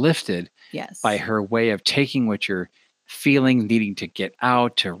uplifted by her way of taking what you're feeling, needing to get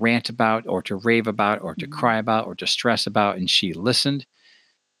out, to rant about, or to rave about, or to cry about, or to stress about. And she listened,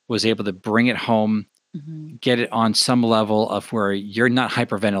 was able to bring it home, get it on some level of where you're not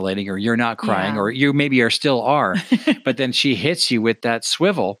hyperventilating or you're not crying or you maybe still are, but then she hits you with that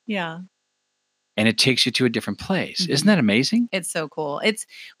swivel. Yeah. And it takes you to a different place. Isn't that amazing? It's so cool. It's,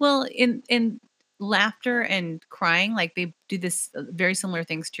 well, in laughter and crying, like they do this very similar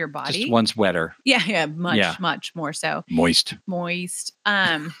things to your body. Just one's wetter. Yeah, much more so. Moist.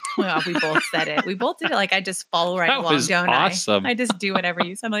 Well, we both said it. We both did it. Like I just follow right along, don't awesome. I just do whatever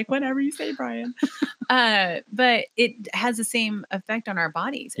you say. I'm like, whatever you say, Brian. But it has the same effect on our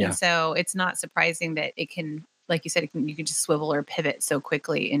bodies. Yeah. And so it's not surprising that it can, like you said, you can just swivel or pivot so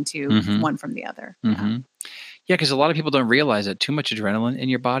quickly into one from the other. Yeah, because a lot of people don't realize that too much adrenaline in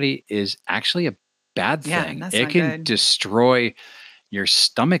your body is actually a bad thing. That's it not can good. destroy your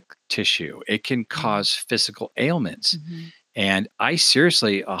stomach tissue. It can cause physical ailments. And I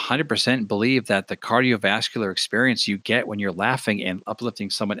seriously 100% believe that the cardiovascular experience you get when you're laughing and uplifting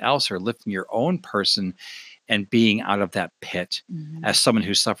someone else or lifting your own person and being out of that pit as someone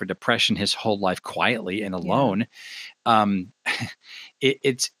who suffered depression his whole life quietly and alone,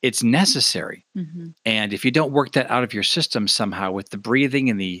 it's necessary. And if you don't work that out of your system somehow with the breathing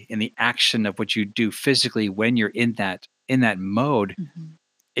and the action of what you do physically when you're in that mode,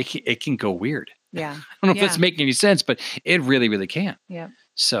 it can go weird. Yeah. I don't know if that's making any sense, but it really, really can. Yeah.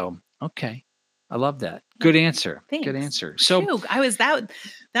 So, okay. I love that. Good answer. Thanks. Good answer. So I was that one.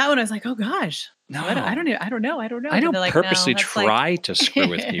 I was like, oh gosh, no, I don't know. I don't like, purposely try to screw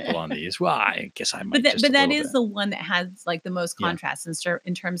with people on these. Well, I guess I might. But that is the one that has like the most contrast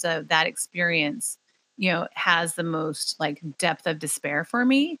in terms of that experience. Has the most like depth of despair for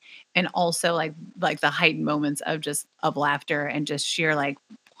me, and also like the heightened moments of laughter and just sheer like,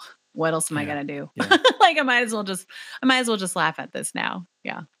 what else am I gonna do? Like I might as well just laugh at this now.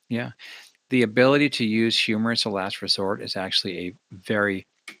 Yeah. Yeah. The ability to use humor as a last resort is actually a very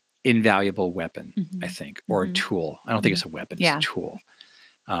invaluable weapon, I think, or a tool. I don't think it's a weapon; it's a tool.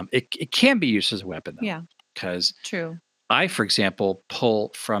 It can be used as a weapon, though. Yeah. Because true. I, for example,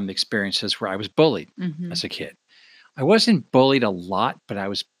 pull from experiences where I was bullied as a kid. I wasn't bullied a lot, but I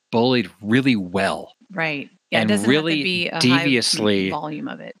was bullied really well. Right. Yeah, and it doesn't really have to be a deviously high volume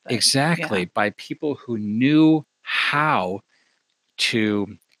of it. But, exactly. By people who knew how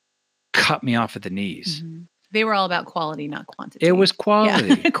to cut me off at the knees. They were all about quality, not quantity. It was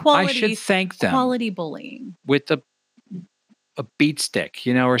quality. Quality. I should thank them. Quality bullying. With a beat stick,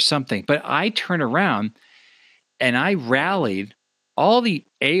 or something. But I turned around and I rallied all the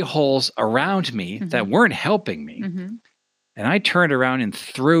a-holes around me that weren't helping me. And I turned around and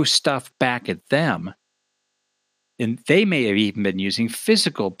threw stuff back at them. And they may have even been using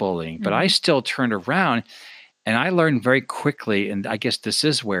physical bullying, but I still turned around and I learned very quickly, and I guess this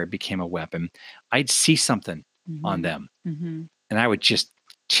is where it became a weapon. I'd see something on them and I would just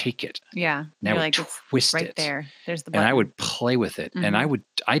take it. Yeah. And I would like, twist right it. There. There's the button. And I would play with it. And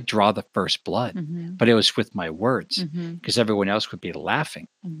I'd draw the first blood, but it was with my words because everyone else would be laughing.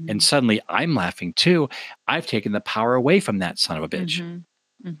 And suddenly I'm laughing too. I've taken the power away from that son of a bitch.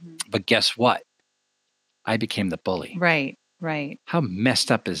 But guess what? I became the bully. Right. Right. How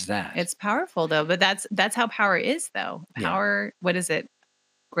messed up is that? It's powerful though, but that's how power is though. Power, what is it?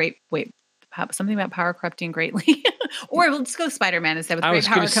 Something about power corrupting greatly. Or let's go Spider-Man instead. With great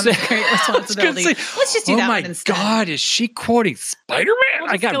power comes great responsibility. Let's just do that one instead. Oh my God, is she quoting Spider-Man?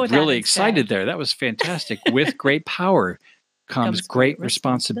 I got really excited there. That was fantastic. With great power comes great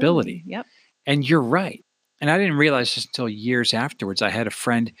responsibility. Yep. And you're right. And I didn't realize this until years afterwards. I had a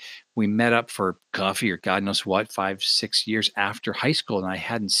friend, we met up for coffee or God knows what, 5-6 years after high school, and I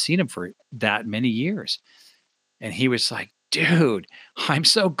hadn't seen him for that many years. And he was like, dude, I'm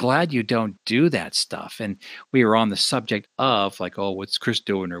so glad you don't do that stuff. And we were on the subject of like, oh, what's Chris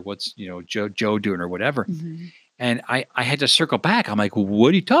doing? Or what's, Joe doing or whatever. And I had to circle back. I'm like,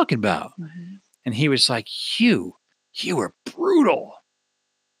 what are you talking about? And he was like, you were brutal.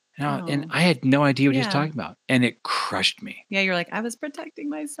 And I had no idea what he was talking about. And it crushed me. Yeah. You're like, I was protecting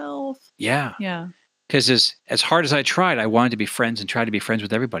myself. Yeah. Yeah. Because as hard as I tried, I wanted to be friends and try to be friends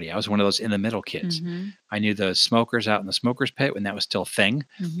with everybody. I was one of those in the middle kids. I knew the smokers out in the smokers pit when that was still a thing,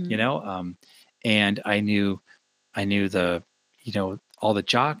 and I knew the, all the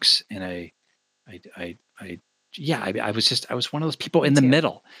jocks, and I was one of those people in the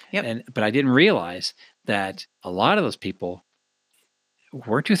middle. Yep. But I didn't realize that a lot of those people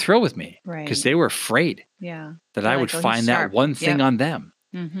weren't too thrilled with me because they were afraid that I would find that one thing on them.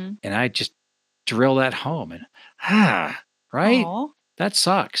 And I just drill that home and right? Aww. That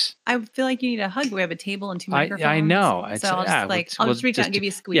sucks. I feel like you need a hug. We have a table and 2 microphones. I know. So I'll just reach out and give you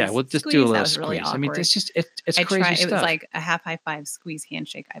a squeeze. Yeah, we'll just do a little squeeze. Really awkward. I mean, it's just it's crazy stuff. It was like a half high five squeeze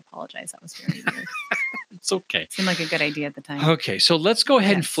handshake. I apologize. That was very weird. It's okay. Seemed like a good idea at the time. Okay, so let's go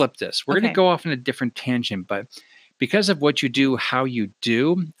ahead and flip this. We're going to go off on a different tangent, but because of what you do, how you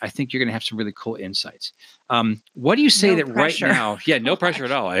do, I think you're going to have some really cool insights. What do you say No that pressure. right now? Yeah, no pressure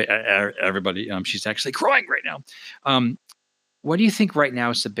at all. Everybody, she's actually crying right now. What do you think right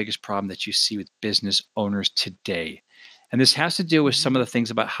now is the biggest problem that you see with business owners today? And this has to do with some of the things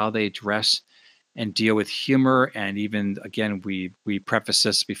about how they address and deal with humor. And even, again, we preface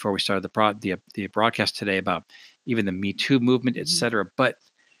this before we started the broadcast today about even the Me Too movement, et cetera. But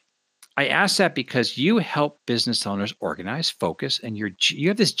I ask that because you help business owners organize, focus, and you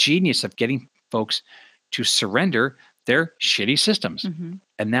have this genius of getting folks to surrender their shitty systems.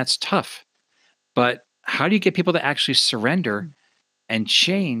 And that's tough. But how do you get people to actually surrender and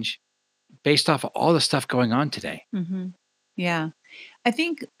change based off of all the stuff going on today? Yeah. I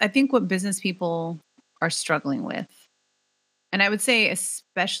think what business people are struggling with, and I would say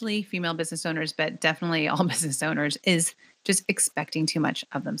especially female business owners, but definitely all business owners, is just expecting too much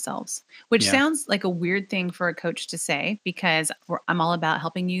of themselves, which sounds like a weird thing for a coach to say, because I'm all about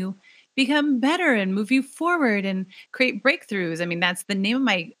helping you become better and move you forward and create breakthroughs. I mean, that's the name of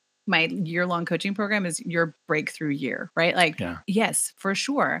my year-long coaching program, is your breakthrough year, right? Like, yes, for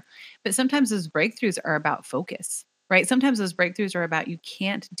sure. But sometimes those breakthroughs are about focus, right? Sometimes those breakthroughs are about, you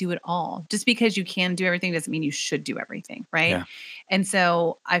can't do it all. Just because you can do everything doesn't mean you should do everything, right? Yeah. And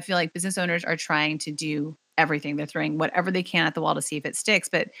so I feel like business owners are trying to do everything. They're throwing whatever they can at the wall to see if it sticks,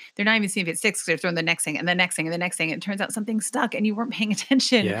 but they're not even seeing if it sticks, because they're throwing the next thing and the next thing and the next thing. It turns out something stuck and you weren't paying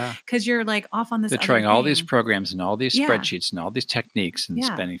attention because you're like off on this. They're other trying thing. all these programs and all these spreadsheets and all these techniques and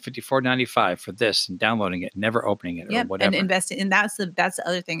spending $54.95 for this and downloading it, never opening it or whatever. And investing. And that's the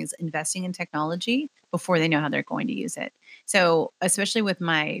other thing, is investing in technology before they know how they're going to use it. So especially with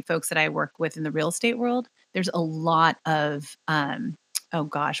my folks that I work with in the real estate world, there's a lot of, oh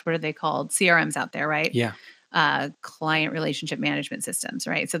gosh, what are they called? CRMs out there, right? Yeah. Client relationship management systems,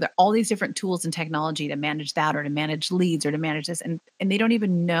 right? So there are all these different tools and technology to manage that, or to manage leads, or to manage this. And they don't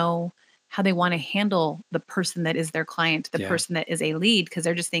even know how they want to handle the person that is their client, the person that is a lead, because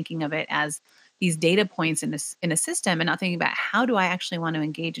they're just thinking of it as these data points in a system, and not thinking about, how do I actually want to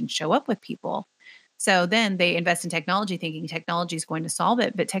engage and show up with people? So then they invest in technology, thinking technology is going to solve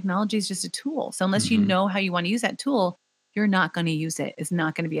it, but technology is just a tool. So unless you know how you want to use that tool, you're not going to use it. It's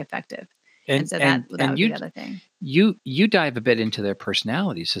not going to be effective. And so that would be the other thing. You dive a bit into their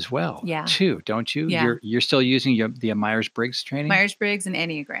personalities as well, too, don't you? Yeah. You're still using the Myers-Briggs training? Myers-Briggs and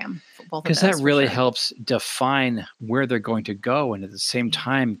Enneagram, both of those. Because that really helps define where they're going to go, and at the same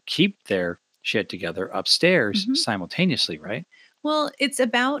time keep their shit together upstairs simultaneously, right? Well, it's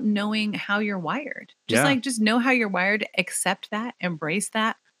about knowing how you're wired. Just know how you're wired, accept that, embrace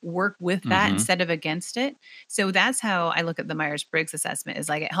that, work with that instead of against it. So that's how I look at the Myers-Briggs assessment, is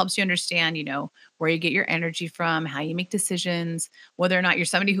like, it helps you understand, where you get your energy from, how you make decisions, whether or not you're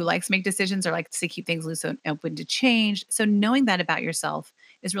somebody who likes to make decisions or likes to keep things loose and open to change. So knowing that about yourself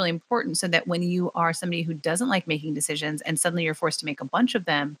is really important, so that when you are somebody who doesn't like making decisions and suddenly you're forced to make a bunch of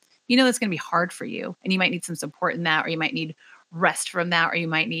them, it's going to be hard for you, and you might need some support in that, or you might need rest from that, or you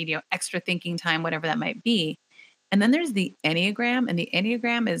might need, extra thinking time, whatever that might be. And then there's the Enneagram, and the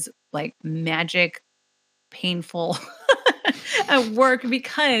Enneagram is like magic, painful at work,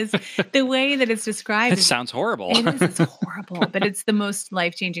 because the way that it's described, it sounds horrible. It's horrible, but it's the most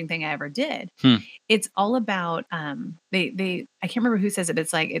life-changing thing I ever did. It's all about, I can't remember who says it, but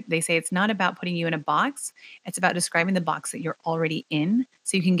it's like, they say it's not about putting you in a box. It's about describing the box that you're already in,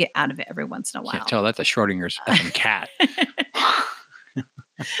 so you can get out of it every once in a while. Can't tell that's a Schrodinger's effing cat.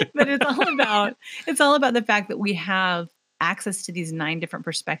 But it's all about the fact that we have access to these 9 different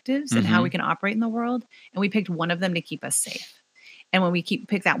perspectives and how we can operate in the world. And we picked one of them to keep us safe. And when we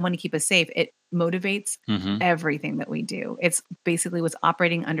pick that one to keep us safe, it motivates everything that we do. It's basically what's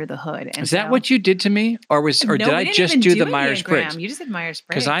operating under the hood. And is that what you did to me? Or did I just do the Myers-Briggs? You just did Myers-Briggs.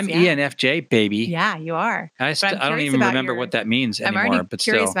 Because I'm ENFJ, baby. Yeah, you are. I don't even remember what that means anymore. I'm already but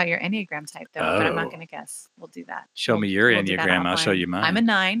curious still. about your Enneagram type, though, but I'm not going to guess. We'll do that. Show me your Enneagram. I'll show you mine. I'm a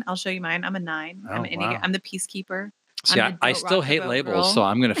 9. I'll show you mine. I'm a 9. Oh, I'm an Enneagram. I'm the peacekeeper. See, I still hate labels, so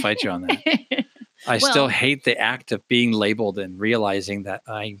I'm going to fight you on that. I still hate the act of being labeled and realizing that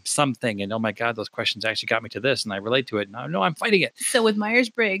I'm something, and oh my God, those questions actually got me to this, and I relate to it. No, I'm fighting it. So with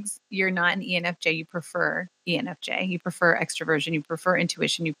Myers-Briggs, you're not an ENFJ. You prefer ENFJ. You prefer extroversion. You prefer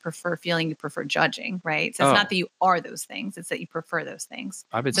intuition. You prefer feeling. You prefer judging, right? So it's not that you are those things. It's that you prefer those things.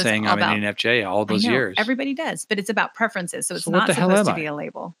 I've been saying I'm an ENFJ all those years. Everybody does, but it's about preferences. So it's not supposed to be a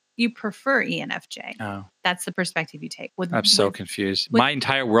label. You prefer ENFJ. Oh. That's the perspective you take. I'm so confused. My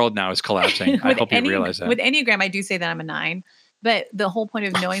entire world now is collapsing. I hope you realize that. With Enneagram, I do say that I'm a 9, but the whole point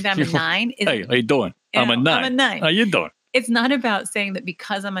of knowing that I'm a 9 is... Hey, how you doing? I'm a 9. I'm a 9. How you doing? it's not about saying that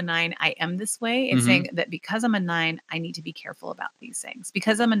because I'm a 9, I am this way. It's saying that because I'm a 9, I need to be careful about these things.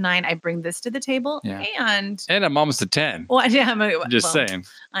 Because I'm a 9, I bring this to the table. Yeah. And I'm almost a 10. Well, yeah, Just saying.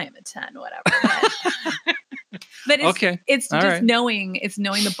 I am a 10, whatever. But it's All just right. knowing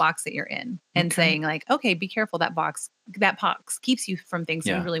the box that you're in and saying like, okay, be careful. That box keeps you from things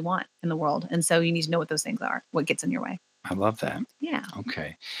that you really want in the world. And so you need to know what those things are, what gets in your way. I love that. Yeah.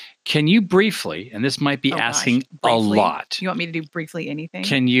 Okay. Can you briefly, and this might be asking a lot. You want me to do briefly anything?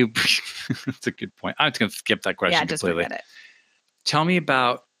 Can you, that's a good point. I'm just going to skip that question completely. Just forget it. Tell me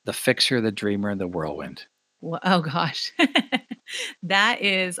about the fixer, the dreamer, and the whirlwind. Well, oh gosh. That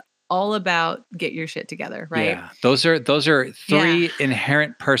is all about get your shit together, right? Yeah. Those are three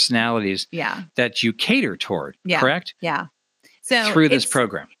inherent personalities that you cater toward, correct? Yeah. So through this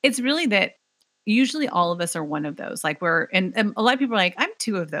program. It's really that usually all of us are one of those. Like and a lot of people are like, I'm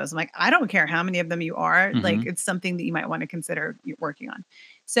 2 of those. I'm like, I don't care how many of them you are. Like it's something that you might want to consider working on.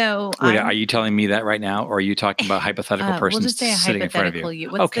 So wait, are you telling me that right now? Or are you talking about a hypothetical person we'll just say sitting in front of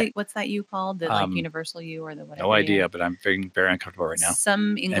you? What's that you called? The like universal you or the whatever? No idea, but I'm feeling very uncomfortable right now.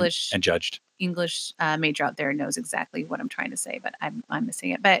 Some English and judged English major out there knows exactly what I'm trying to say, but I'm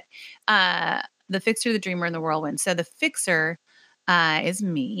missing it. But the fixer, the dreamer, and the whirlwind. So the fixer is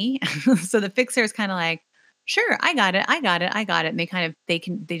me. So the fixer is kind of like, sure, I got it. And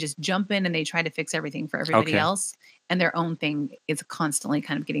they just jump in and they try to fix everything for everybody else. And their own thing is constantly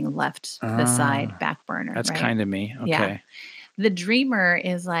kind of getting left to the side, back burner. That's kind of me. Okay. Yeah. The dreamer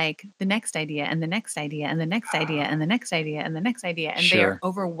is like the next idea and the next idea and the next idea and the next idea and the next idea. And they're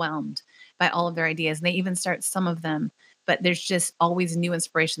overwhelmed by all of their ideas. And they even start some of them, but there's just always new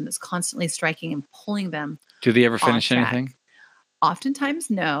inspiration that's constantly striking and pulling them. Do they ever finish anything?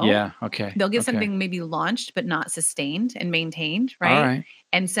 Oftentimes, no. Yeah. Okay. They'll get something maybe launched, but not sustained and maintained. Right. All right.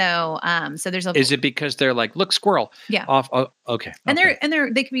 And so, there's is it because they're like, look, squirrel? Yeah. Off. Oh, okay. And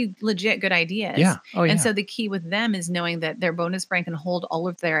they can be legit good ideas. Yeah. Oh, yeah. And so the key with them is knowing that their bonus brain can hold all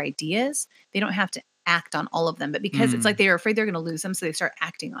of their ideas. They don't have to act on all of them, but because it's like they're afraid they're going to lose them, so they start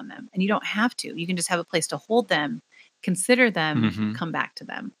acting on them. And you don't have to. You can just have a place to hold them, consider them, come back to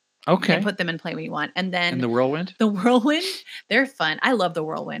them. Okay. And put them in play when you want. And then the whirlwind? The whirlwind, they're fun. I love the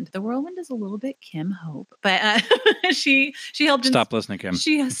whirlwind. The whirlwind is a little bit Kim Hope, but she helped. Stop listening, Kim.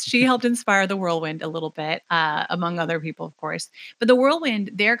 She helped inspire the whirlwind a little bit, among other people, of course. But the whirlwind,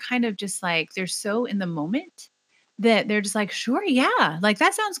 they're kind of just like, they're so in the moment that they're just like, sure, yeah, like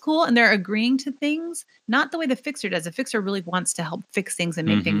that sounds cool. And they're agreeing to things, not the way the fixer does. The fixer really wants to help fix things and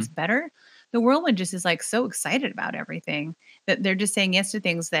make things better. The whirlwind just is like so excited about everything that they're just saying yes to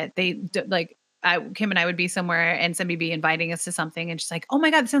things that they like. Kim and I would be somewhere and somebody be inviting us to something and she's like, oh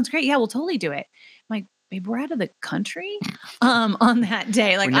my God, that sounds great. Yeah, we'll totally do it. I'm like, babe, we're out of the country on that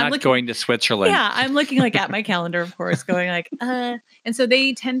day. Like, we're not going to Switzerland. Yeah, I'm looking like at my calendar, of course, going like, and so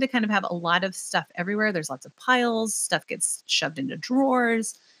they tend to kind of have a lot of stuff everywhere. There's lots of piles. Stuff gets shoved into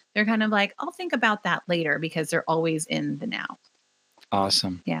drawers. They're kind of like, I'll think about that later because they're always in the now.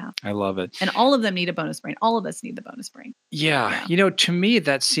 Awesome. Yeah. I love it. And all of them need a bonus brain. All of us need the bonus brain. Yeah. You know, to me,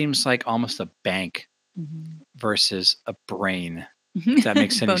 that seems like almost a bank versus a brain. If that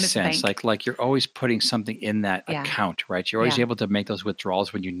makes any sense. Bank. Like you're always putting something in that account, right? You're always able to make those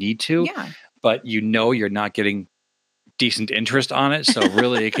withdrawals when you need to, but you know you're not getting decent interest on it. So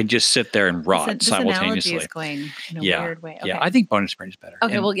really it can just sit there and rot this simultaneously. Is going in a weird way. Okay. Yeah. I think bonus brain is better.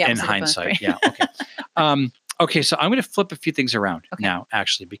 Okay. In hindsight. Yeah. Okay. Okay, so I'm going to flip a few things around now,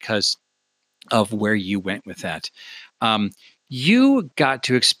 actually, because of where you went with that. You got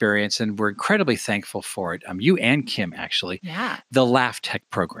to experience, and we're incredibly thankful for it. You and Kim, actually, the Laugh Tech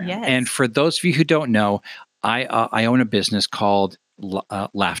program. Yes. And for those of you who don't know, I own a business called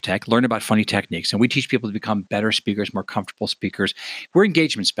Laugh Tech, learn about funny techniques. And we teach people to become better speakers, more comfortable speakers. We're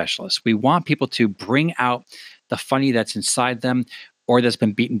engagement specialists. We want people to bring out the funny that's inside them, or that's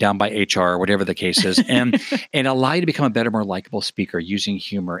been beaten down by HR or whatever the case is, and allow you to become a better, more likable speaker using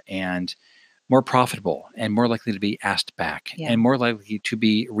humor and more profitable and more likely to be asked back and more likely to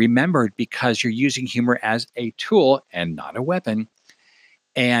be remembered because you're using humor as a tool and not a weapon.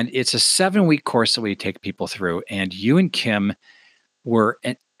 And it's a 7-week course that we take people through. And you and Kim were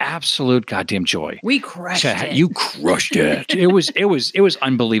an absolute goddamn joy. We crushed it. You crushed it. It was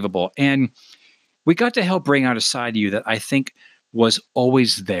unbelievable. And we got to help bring out a side of you that I think was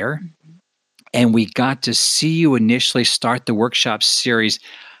always there. And we got to see you initially start the workshop series.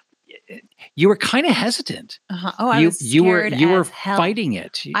 You were kind of hesitant. Oh, I was scared. You were fighting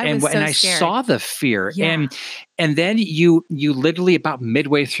it. And I saw the fear. Yeah. And then you literally about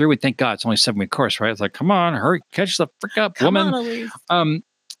midway through, and thank God it's only a 7-week course, right? It's like, come on, hurry, catch the frick up, woman. Come on, Elise.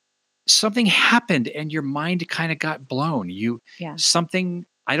 something happened and your mind kind of got blown. Something,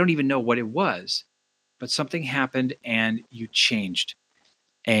 I don't even know what it was, but something happened and you changed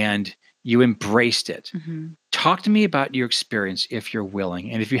and you embraced it. Mm-hmm. Talk to me about your experience if you're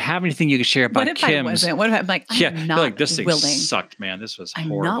willing. And if you have anything you can share about what if Kim's. I wasn't? What if I'm like, I'm not like, this thing willing. sucked, man. This was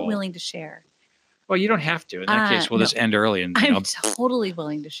horrible. I'm not willing to share. Well, you don't have to. In that case, we'll just end early. And I'm totally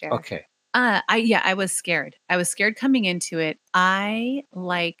willing to share. Okay. I was scared. I was scared coming into it. I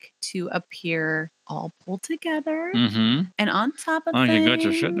like to appear all pulled together and on top of things. You got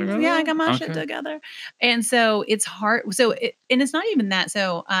your shit together? Yeah, I got my shit together. And so it's hard. So and it's not even that.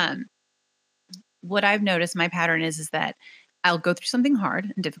 So what I've noticed, my pattern is that I'll go through something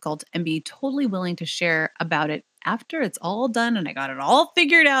hard and difficult and be totally willing to share about it after it's all done and I got it all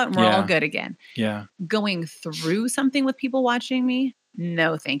figured out and we're all good again. Yeah. Going through something with people watching me,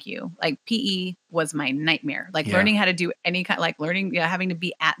 no, thank you. Like PE was my nightmare. Like learning how to do any kind, like learning, having to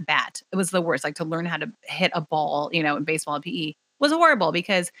be at bat. It was the worst. Like to learn how to hit a ball, in baseball and PE was horrible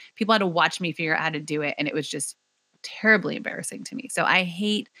because people had to watch me figure out how to do it. And it was just terribly embarrassing to me. So I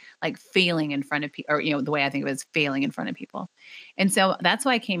hate like failing in front of people, or, the way I think of it is failing in front of people. And so that's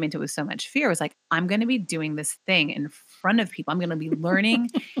why I came into it with so much fear. It was like, I'm going to be doing this thing in front of people. I'm going to be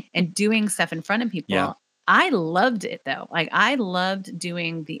learning and doing stuff in front of people. Yeah. I loved it though. Like I loved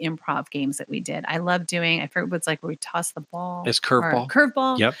doing the improv games that we did. I loved doing, I forget what's like where we toss the ball. It's curveball.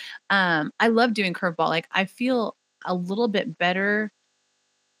 Curveball. Yep. I love doing curveball. Like I feel a little bit better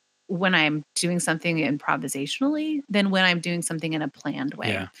when I'm doing something improvisationally than when I'm doing something in a planned way.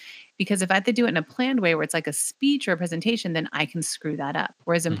 Yeah. Because if I have to do it in a planned way where it's like a speech or a presentation, then I can screw that up.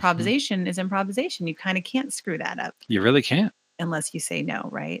 Whereas improvisation is improvisation. You kind of can't screw that up. You really can't. Unless you say no,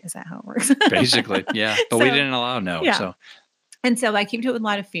 right? Is that how it works? Basically, yeah. But we didn't allow no. Yeah. So. And so I came to it with a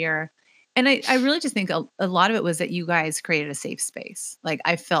lot of fear. And I really just think a lot of it was that you guys created a safe space. Like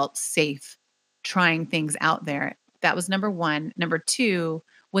I felt safe trying things out there. That was number one. Number two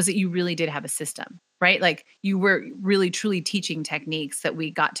was that you really did have a system, right? Like you were really truly teaching techniques that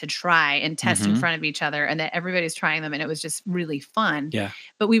we got to try and test in front of each other and that everybody's trying them. And it was just really fun. Yeah.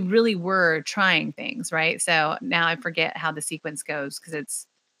 But we really were trying things, right? So now I forget how the sequence goes because it's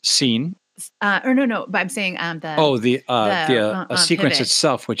scene. Or no, but I'm saying the sequence pivot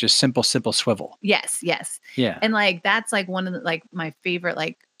itself, which is simple, swivel. Yes. Yeah. And like that's like one of the my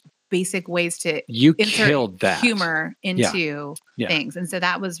favorite basic ways to killed that humor into things. And so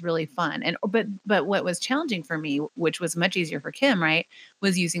that was really fun. And but what was challenging for me, which was much easier for Kim, right,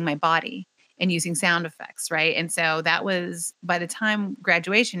 was using my body and using sound effects, right? And so that was by the time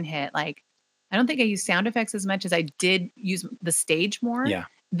graduation hit, I don't think I used sound effects as much as I did use the stage more. Yeah.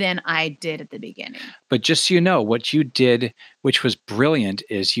 Than I did at the beginning. But just so you know, what you did, which was brilliant,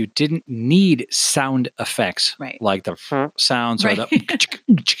 is you didn't need sound effects, right? Like the sounds or the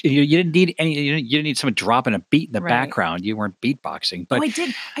you didn't need any. You didn't need someone dropping a beat in the background. You weren't beatboxing, but I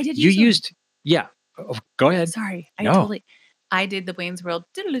did. You used. Yeah. Oh, go ahead. Sorry, I did the Wayne's World.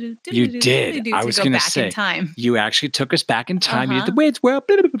 You did. I was going to say, in time. You actually took us back in time. You did the Wayne's World.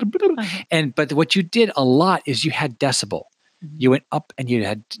 But what you did a lot is you had decibel. You went up and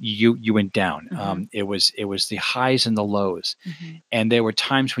you went down. It was the highs and the lows. And there were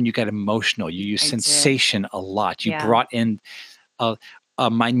times when you got emotional. You used sensation a lot. You brought in a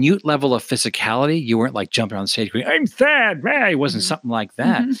minute level of physicality. You weren't like jumping on stage going, I'm sad. It wasn't something like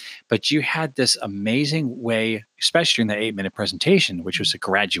that. But you had this amazing way, especially in the 8-minute presentation, which was a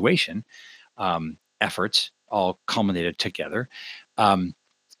graduation efforts all culminated together.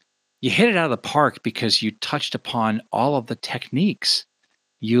 You hit it out of the park because you touched upon all of the techniques.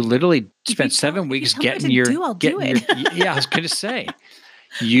 You literally spent 7 weeks getting your. Yeah, I was going to say,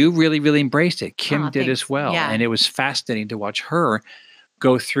 you really, really embraced it. Kim did as well, and it was fascinating to watch her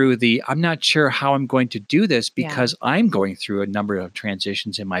go through I'm not sure how I'm going to do this because I'm going through a number of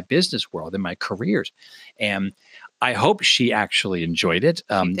transitions in my business world, in my careers, and I hope she actually enjoyed it.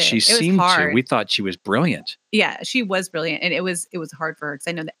 She seemed to. We thought she was brilliant. Yeah, she was brilliant. And it was hard for her because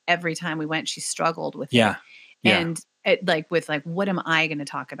I know that every time we went, she struggled with it. And what am I going to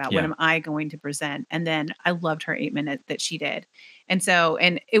talk about? What am I going to present? And then I loved her 8-minute that she did. And so,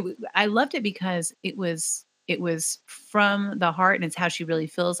 I loved it because it was from the heart and it's how she really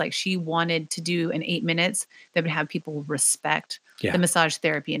feels. Like she wanted to do an 8 minutes that would have people respect the massage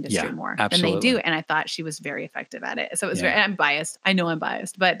therapy industry more than they do. And I thought she was very effective at it. So it was I'm biased. I know I'm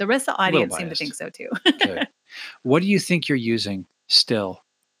biased, but the rest of the audience seemed to think so too. Okay. What do you think you're using still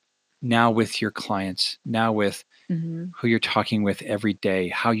now with your clients, now with who you're talking with every day,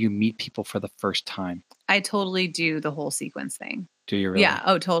 how you meet people for the first time? I totally do the whole sequence thing. Do you really? Yeah.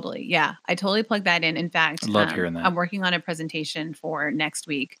 Oh, totally. Yeah. I totally plug that in. In fact, I love hearing that. I'm working on a presentation for next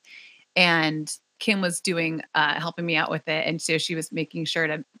week. and Kim was doing helping me out with it, and so she was making sure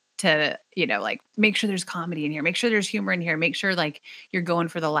to like make sure there's comedy in here, make sure there's humor in here, make sure like you're going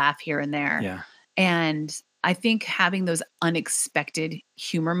for the laugh here and there. Yeah. And I think having those unexpected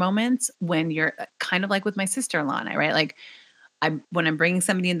humor moments when you're kind of like with my sister-in-law and I, right? Like when I'm bringing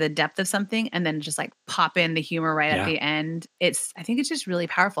somebody in the depth of something and then just like pop in the humor right at the end, I think it's just really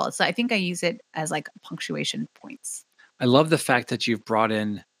powerful. So I think I use it as like punctuation points. I love the fact that you've brought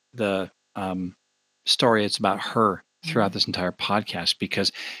in the story. It's about her throughout this entire podcast,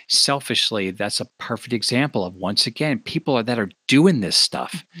 because selfishly, that's a perfect example of, once again, people that are doing this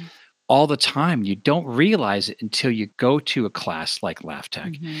stuff all the time. You don't realize it until you go to a class like Laugh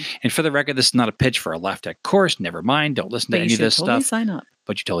Tech. And for the record, this is not a pitch for a Laugh Tech course. Never mind. Don't listen to any of this stuff. Sign up.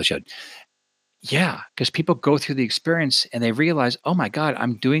 But you totally should. Yeah, because people go through the experience and they realize, oh my God,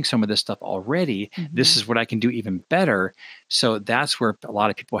 I'm doing some of this stuff already. This is what I can do even better. So that's where a lot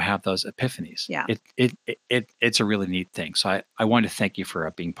of people have those epiphanies. Yeah, it's a really neat thing. So I want to thank you for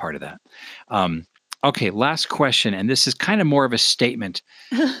being part of that. Okay, last question, and this is kind of more of a statement,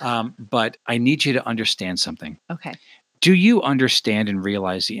 but I need you to understand something. Okay. Do you understand and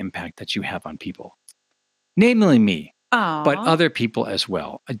realize the impact that you have on people? Namely me. But other people as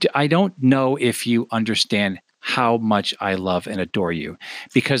well. I don't know if you understand how much I love and adore you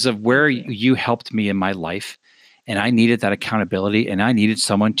because of where you helped me in my life. And I needed that accountability, and I needed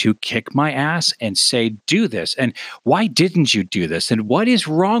someone to kick my ass and say, do this. And why didn't you do this? And what is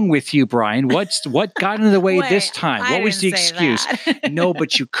wrong with you, Brian? What got in the way this time? What was the excuse? No,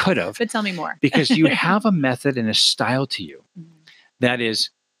 but you could have. But tell me more. Because you have a method and a style to you that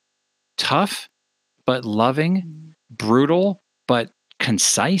is tough, but loving, brutal, but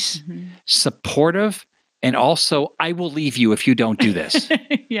concise, supportive, and also, I will leave you if you don't do this.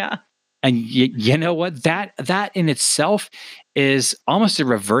 Yeah. And you know what? That in itself is almost a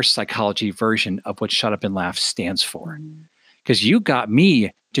reverse psychology version of what Shut Up and Laugh stands for. Because you got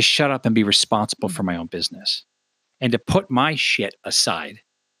me to shut up and be responsible for my own business and to put my shit aside,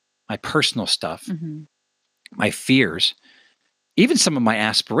 my personal stuff, my fears, even some of my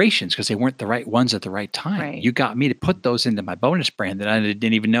aspirations, because they weren't the right ones at the right time. Right. You got me to put those into my bonus brand that I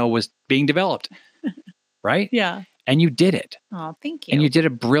didn't even know was being developed. Right? Yeah. And you did it. Oh, thank you. And you did a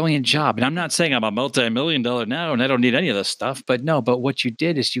brilliant job. And I'm not saying I'm a multi-million-dollar now and I don't need any of this stuff, but what you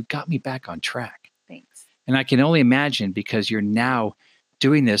did is you got me back on track. Thanks. And I can only imagine, because you're now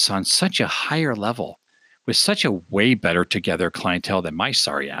doing this on such a higher level with such a way better together clientele than my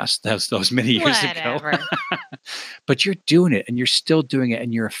sorry ass those many years ago. But you're doing it, and you're still doing it,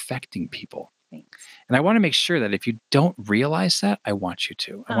 and you're affecting people. Thanks. And I want to make sure that if you don't realize that, I want you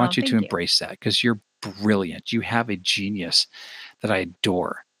to. I want you to embrace that, because you're brilliant. You have a genius that I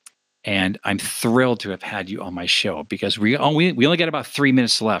adore. And I'm thrilled to have had you on my show, because we only got about 3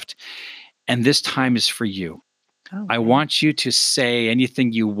 minutes left. And this time is for you. I want you to say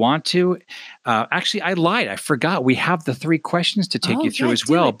anything you want to. Actually, I lied. I forgot. We have the 3 questions to take you through as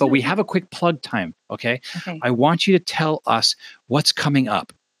well, but we have a quick plug time. Okay. I want you to tell us what's coming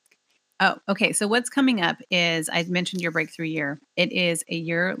up. Oh, okay. So what's coming up is, I mentioned your breakthrough year. It is a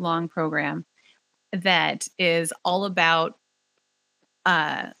year-long program that is all about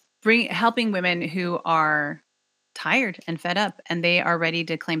helping women who are tired and fed up, and they are ready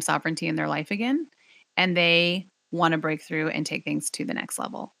to claim sovereignty in their life again, and they want to break through and take things to the next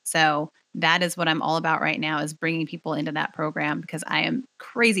level. So that is what I'm all about right now, is bringing people into that program, because I am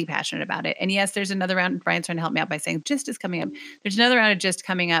crazy passionate about it. And yes, there's another round. Brian's trying to help me out by saying GIST is coming up. There's another round of GIST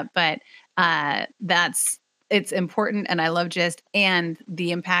coming up, but it's important, and I love GIST. And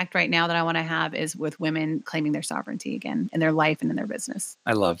the impact right now that I want to have is with women claiming their sovereignty again in their life and in their business.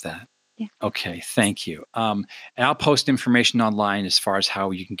 I love that. Yeah. Okay. Thank you. And I'll post information online as far as how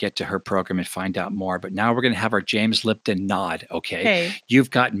you can get to her program and find out more. But now we're going to have our James Lipton nod. Okay.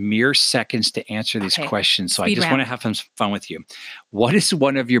 You've got mere seconds to answer these questions. So I just want to have some fun with you. What is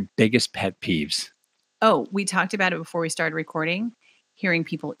one of your biggest pet peeves? Oh, we talked about it before we started recording, hearing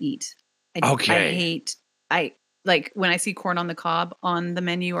people eat. I like when I see corn on the cob on the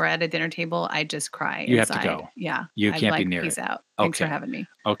menu or at a dinner table, I just cry. You have to go. Yeah. You can't be near it. Peace out. Thanks for having me.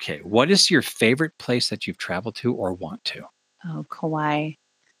 Okay. What is your favorite place that you've traveled to or want to? Oh, Kauai.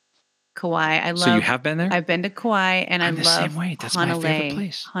 I love. So you have been there? I've been to Kauai, and I'm I the love same way. That's Honolulu. my favorite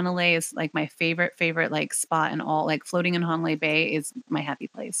place. Honolulu is like my favorite like spot, and all like floating in Honolulu Bay is my happy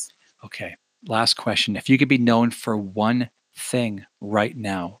place. Okay. Last question. If you could be known for one thing right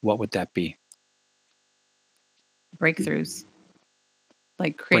now, what would that be? Breakthroughs.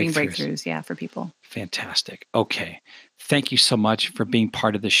 like creating Breakthroughs. breakthroughs, yeah, for people. Fantastic. Okay. Thank you so much for being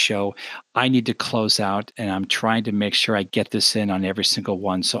part of the show. I need to close out and I'm trying to make sure I get this in on every single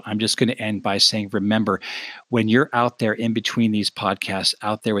one. So I'm just going to end by saying, remember, when you're out there in between these podcasts,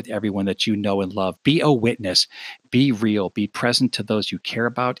 out there with everyone that you know and love, be a witness, be real, be present to those you care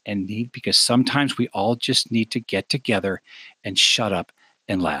about and need, because sometimes we all just need to get together and shut up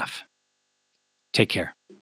and laugh. Take care.